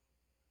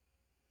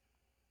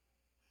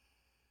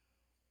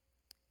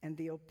 and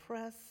the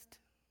oppressed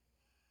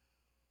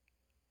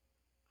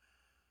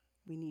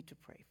we need to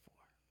pray for.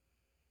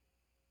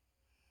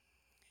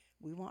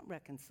 We want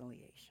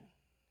reconciliation.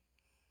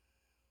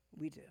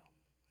 We do.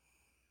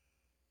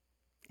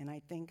 And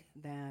I think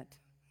that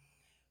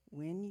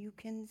when you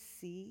can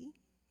see,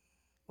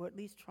 or at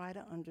least try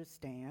to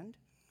understand,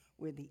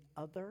 where the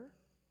other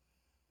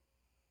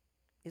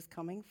is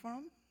coming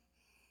from,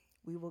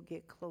 we will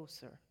get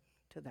closer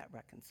to that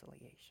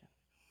reconciliation.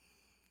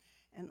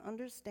 And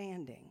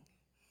understanding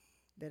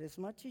that as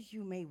much as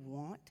you may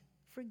want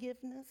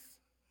forgiveness,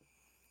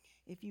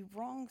 if you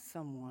wrong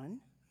someone,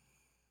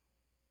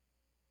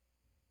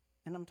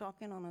 and I'm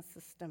talking on a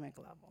systemic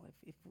level,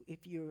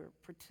 if you're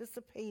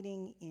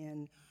participating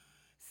in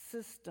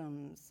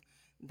systems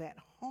that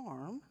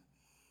harm,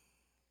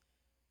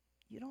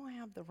 you don't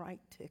have the right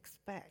to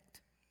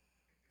expect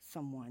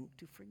someone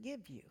to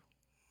forgive you.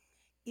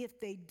 If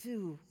they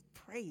do,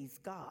 praise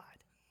God.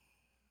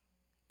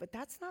 But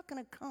that's not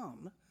going to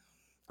come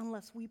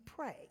unless we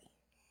pray,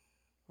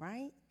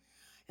 right?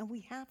 And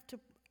we have to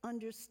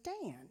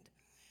understand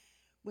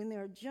when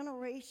there are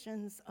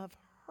generations of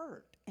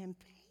hurt and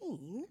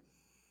pain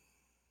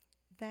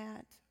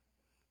that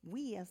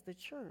we as the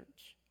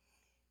church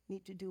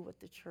need to do what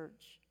the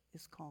church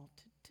is called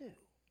to do,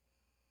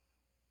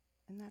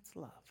 and that's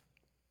love.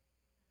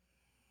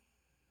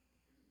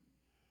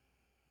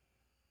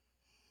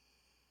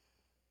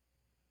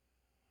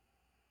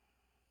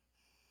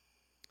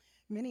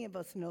 Many of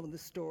us know the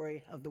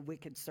story of the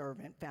wicked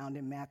servant found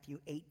in Matthew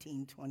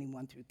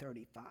 18:21 through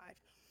 35.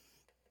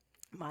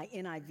 My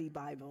NIV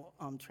Bible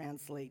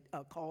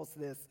calls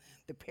this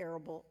the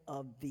parable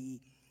of the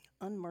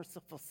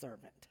unmerciful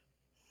servant.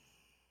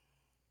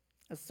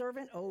 A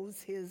servant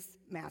owes his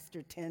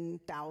master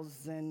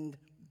 10,000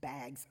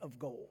 bags of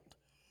gold.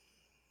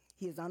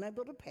 He is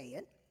unable to pay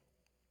it,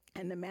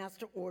 and the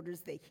master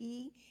orders that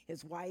he,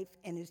 his wife,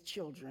 and his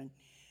children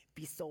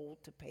be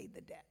sold to pay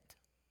the debt.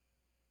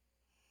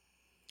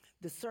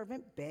 The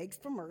servant begs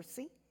for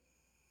mercy,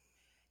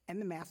 and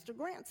the master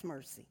grants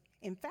mercy.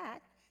 In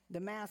fact, the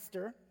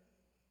master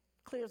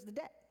clears the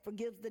debt,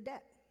 forgives the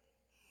debt.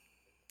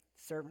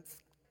 The servant's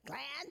glad.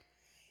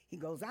 He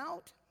goes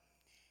out,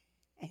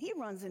 and he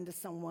runs into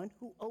someone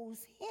who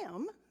owes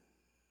him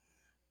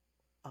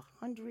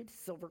 100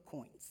 silver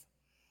coins.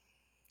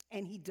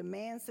 And he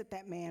demands that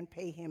that man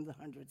pay him the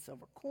 100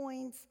 silver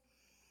coins.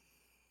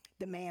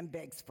 The man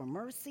begs for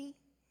mercy.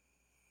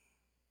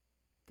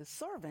 The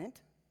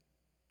servant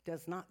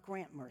does not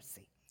grant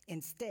mercy.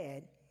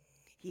 Instead,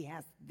 he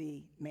has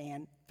the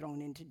man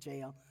thrown into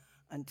jail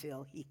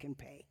until he can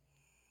pay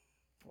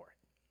for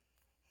it,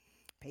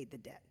 pay the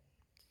debt.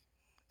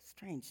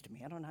 Strange to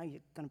me. I don't know how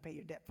you're going to pay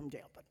your debt from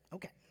jail, but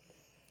okay.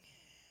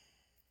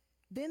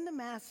 Then the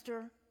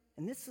master,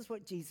 and this is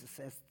what Jesus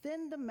says,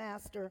 then the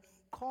master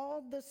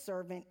called the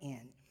servant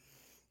in.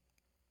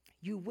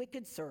 You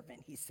wicked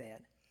servant, he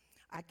said,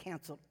 I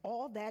canceled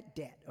all that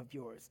debt of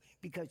yours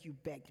because you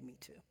begged me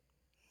to.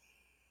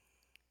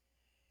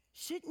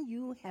 Shouldn't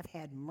you have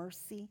had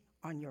mercy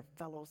on your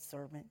fellow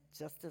servant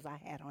just as I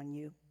had on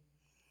you?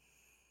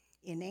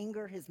 In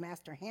anger, his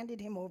master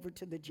handed him over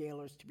to the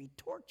jailers to be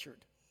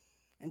tortured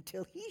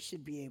until he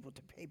should be able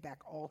to pay back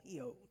all he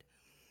owed.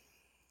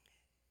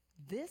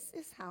 This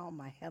is how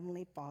my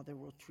heavenly Father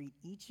will treat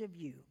each of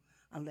you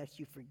unless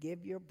you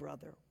forgive your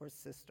brother or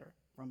sister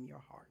from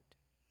your heart.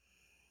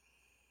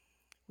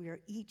 We are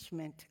each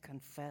meant to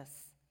confess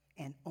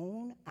and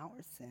own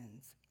our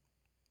sins,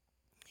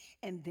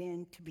 and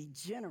then to be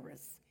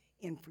generous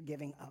in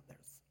forgiving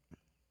others.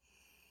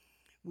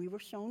 We were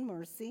shown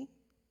mercy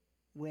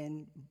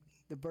when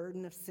the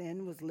burden of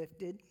sin was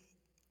lifted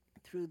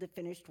through the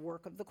finished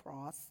work of the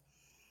cross.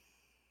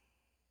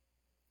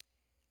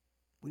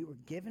 We were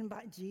given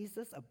by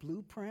Jesus a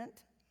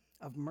blueprint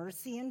of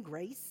mercy and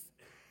grace,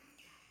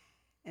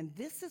 and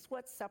this is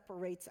what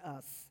separates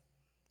us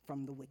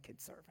from the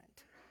wicked servant.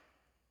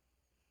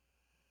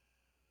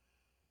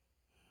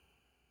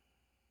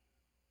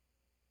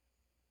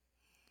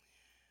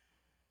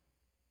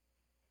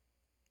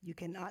 You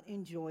cannot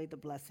enjoy the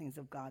blessings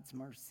of God's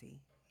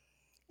mercy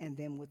and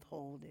then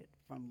withhold it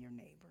from your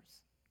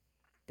neighbors.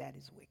 That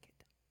is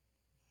wicked.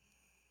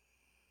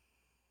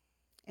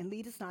 And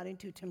lead us not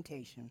into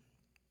temptation,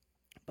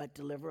 but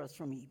deliver us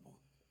from evil.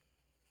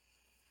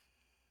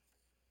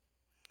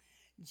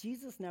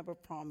 Jesus never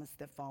promised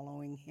that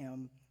following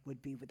him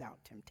would be without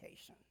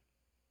temptation.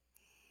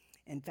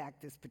 In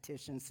fact, this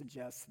petition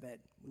suggests that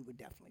we would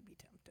definitely be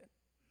tempted.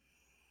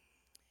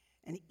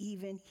 And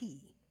even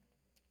he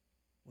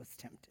was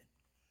tempted.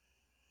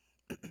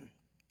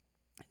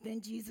 Then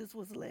Jesus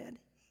was led,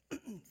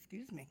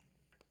 excuse me,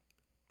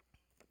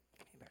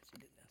 maybe I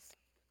should do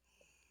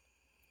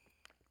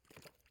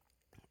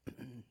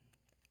this.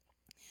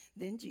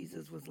 Then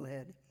Jesus was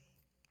led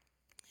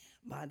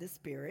by the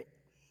Spirit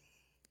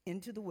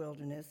into the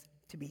wilderness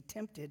to be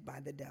tempted by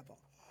the devil.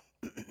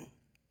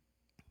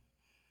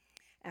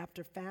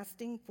 After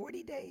fasting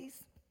 40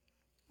 days,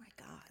 my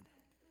God,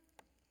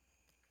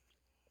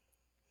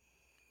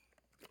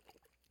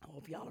 I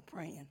hope y'all are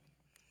praying.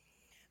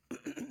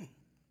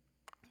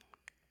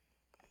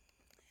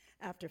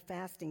 After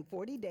fasting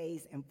 40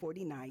 days and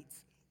 40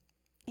 nights,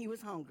 he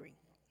was hungry.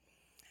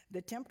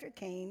 The tempter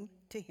came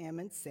to him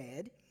and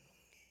said,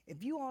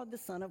 if you are the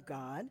Son of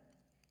God,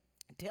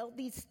 tell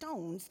these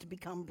stones to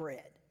become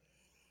bread.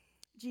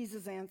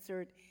 Jesus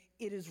answered,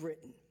 it is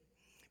written,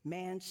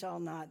 man shall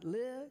not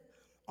live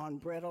on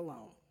bread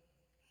alone,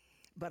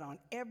 but on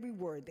every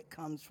word that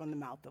comes from the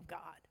mouth of God.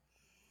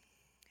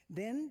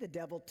 Then the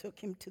devil took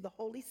him to the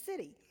holy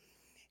city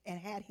and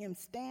had him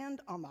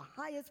stand on the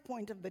highest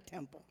point of the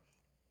temple.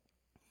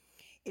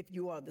 If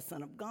you are the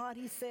Son of God,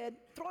 he said,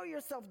 throw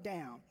yourself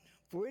down,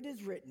 for it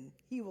is written,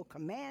 he will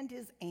command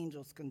his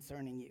angels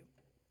concerning you,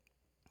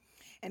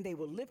 and they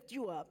will lift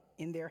you up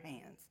in their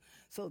hands,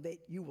 so that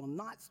you will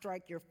not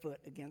strike your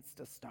foot against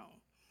a stone.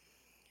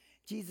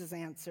 Jesus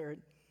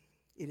answered,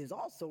 it is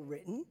also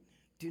written,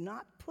 Do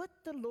not put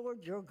the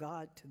Lord your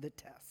God to the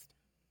test.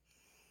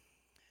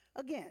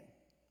 Again,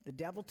 the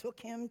devil took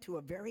him to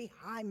a very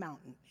high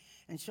mountain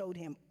and showed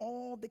him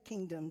all the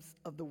kingdoms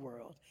of the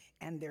world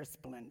and their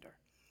splendor.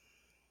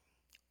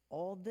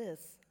 All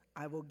this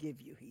I will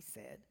give you, he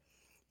said,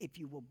 if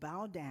you will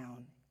bow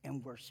down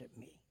and worship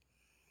me.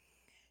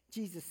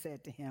 Jesus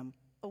said to him,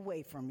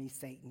 away from me,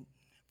 Satan,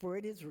 for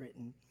it is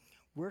written,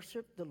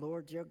 worship the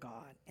Lord your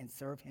God and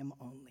serve him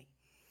only.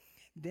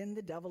 Then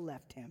the devil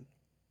left him,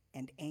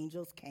 and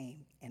angels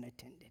came and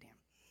attended him.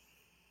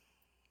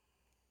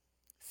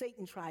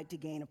 Satan tried to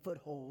gain a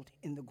foothold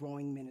in the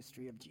growing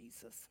ministry of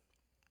Jesus.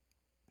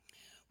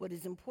 What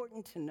is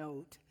important to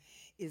note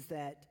is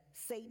that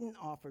Satan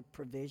offered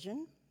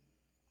provision.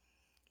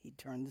 He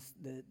turned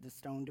the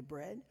stone to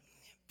bread,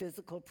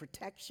 physical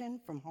protection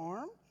from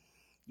harm.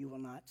 You will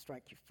not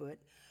strike your foot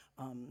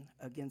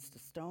against a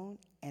stone,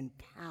 and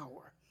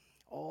power,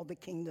 all the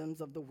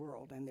kingdoms of the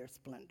world and their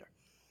splendor.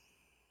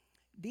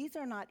 These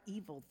are not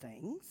evil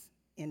things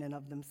in and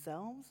of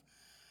themselves,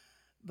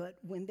 but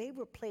when they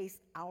replace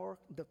our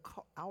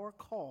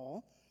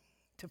call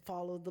to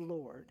follow the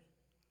Lord,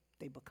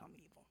 they become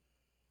evil.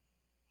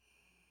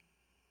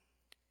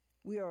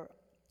 We are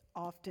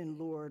often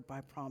lured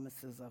by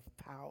promises of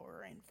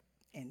power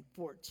and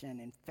fortune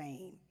and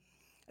fame.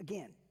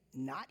 Again,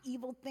 not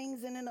evil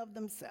things in and of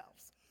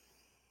themselves.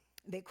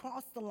 They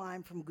cross the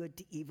line from good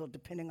to evil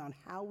depending on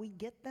how we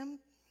get them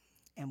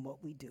and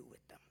what we do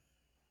with them.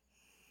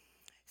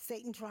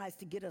 Satan tries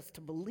to get us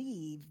to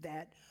believe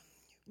that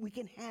we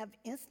can have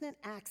instant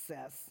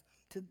access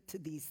to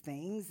these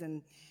things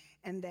and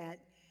that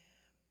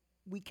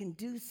we can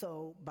do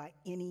so by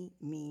any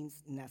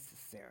means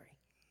necessary,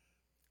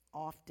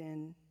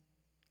 often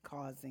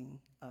causing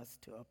us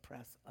to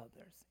oppress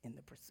others in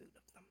the pursuit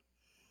of them.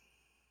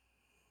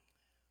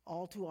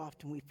 All too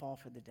often we fall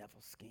for the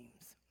devil's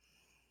schemes.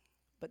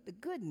 But the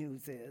good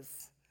news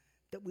is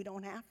that we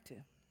don't have to.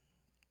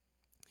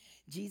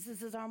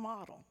 Jesus is our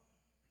model.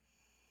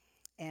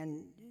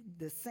 And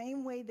the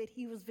same way that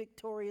he was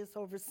victorious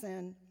over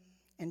sin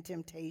and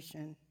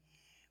temptation,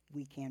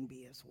 we can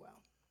be as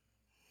well.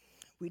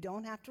 We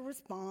don't have to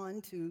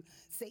respond to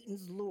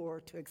Satan's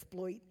lure to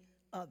exploit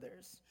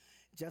others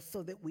just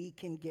so that we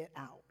can get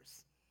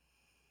ours.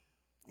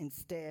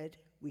 Instead,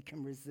 we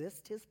can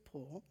resist his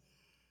pull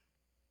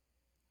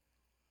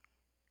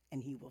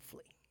and he will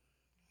flee.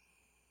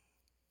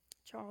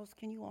 Charles,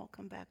 can you all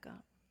come back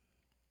up?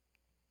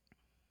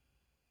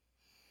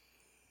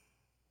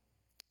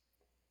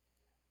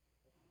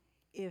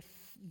 If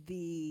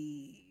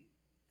the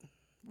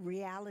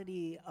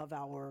reality of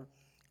our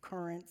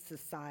current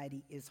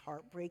society is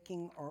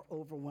heartbreaking or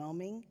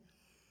overwhelming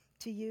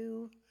to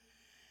you,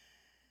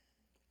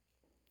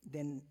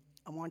 then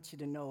I want you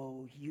to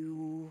know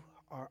you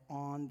are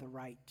on the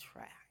right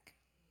track.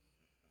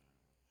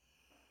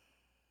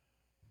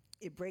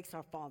 It breaks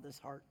our Father's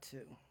heart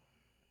too.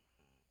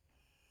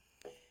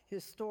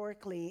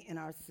 Historically in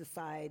our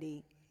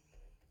society,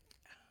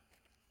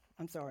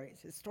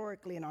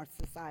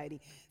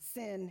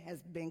 sin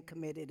has been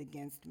committed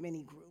against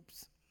many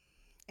groups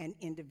and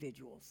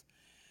individuals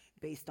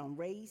based on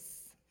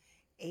race,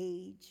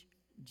 age,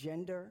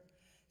 gender,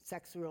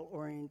 sexual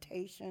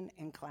orientation,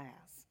 and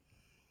class.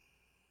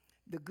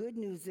 The good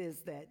news is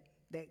that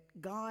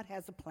God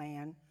has a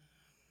plan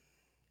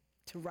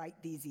to right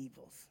these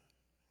evils,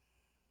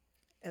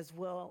 as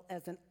well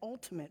as an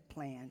ultimate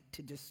plan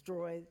to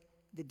destroy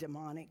the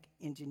demonic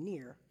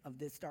engineer of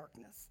this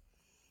darkness.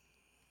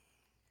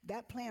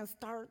 That plan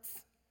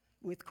starts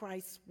with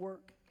Christ's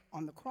work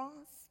on the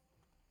cross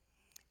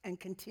and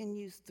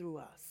continues through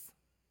us.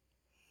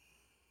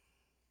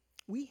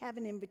 We have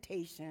an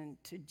invitation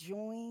to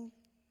join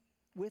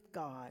with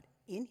God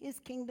in his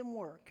kingdom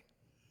work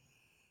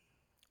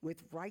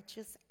with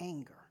righteous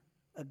anger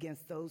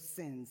against those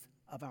sins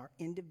of our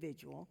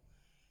individual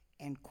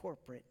and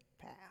corporate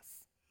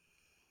past.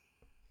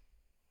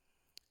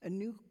 A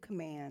new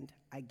command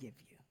I give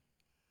you.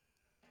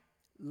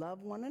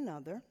 Love one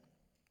another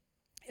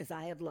as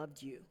I have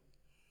loved you,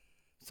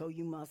 so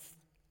you must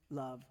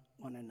love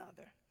one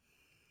another.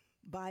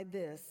 By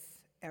this,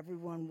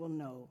 everyone will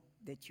know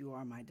that you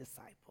are my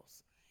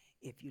disciples,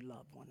 if you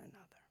love one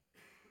another.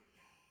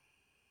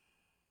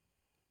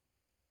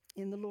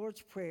 In the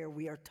Lord's Prayer,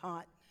 we are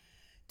taught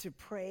to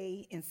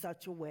pray in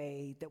such a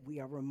way that we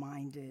are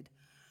reminded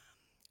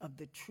of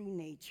the true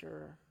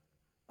nature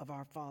of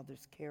our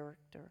Father's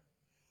character,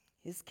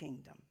 his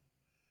kingdom,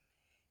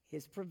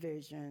 his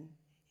provision,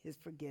 his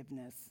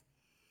forgiveness,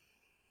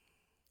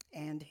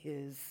 and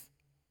his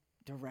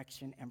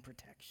direction and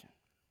protection.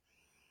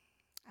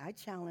 I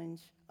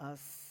challenge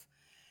us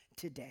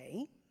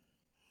today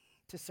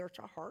to search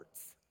our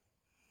hearts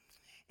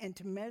and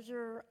to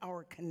measure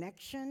our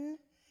connection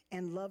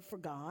and love for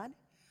God,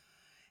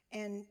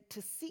 and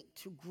to seek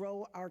to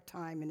grow our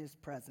time in his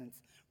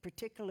presence,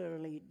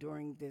 particularly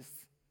during this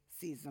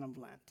season of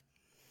Lent,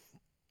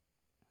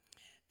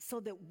 so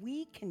that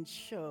we can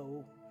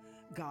show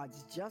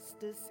God's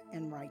justice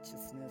and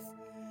righteousness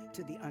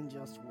to the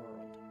unjust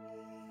world.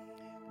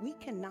 we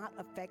cannot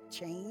affect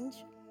change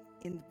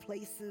in the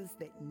places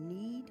that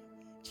need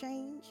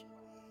change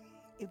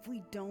if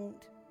we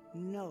don't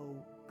know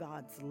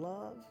God's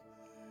love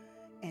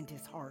and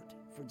his heart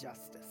for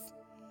justice.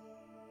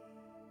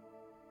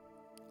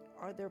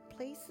 Are there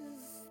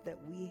places that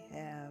we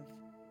have,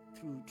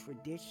 through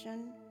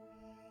tradition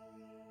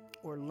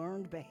or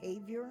learned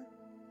behavior,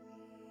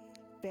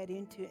 fed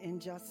into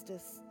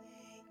injustice,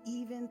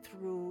 even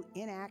through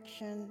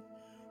inaction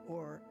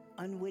or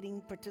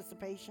unwitting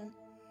participation?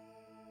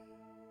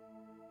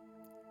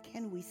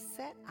 Can we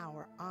set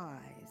our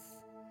eyes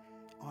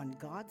on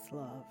God's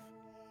love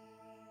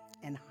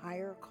and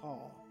higher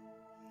call,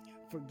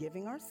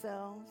 forgiving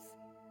ourselves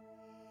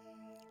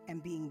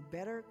and being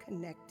better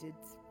connected,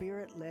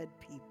 spirit-led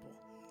people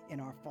in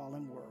our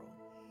fallen world,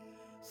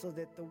 so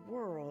that the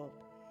world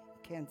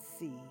can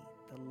see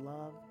the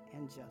love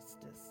and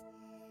justice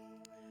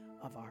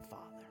of our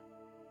Father?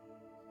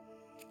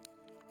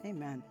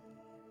 Amen.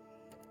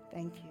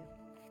 Thank you.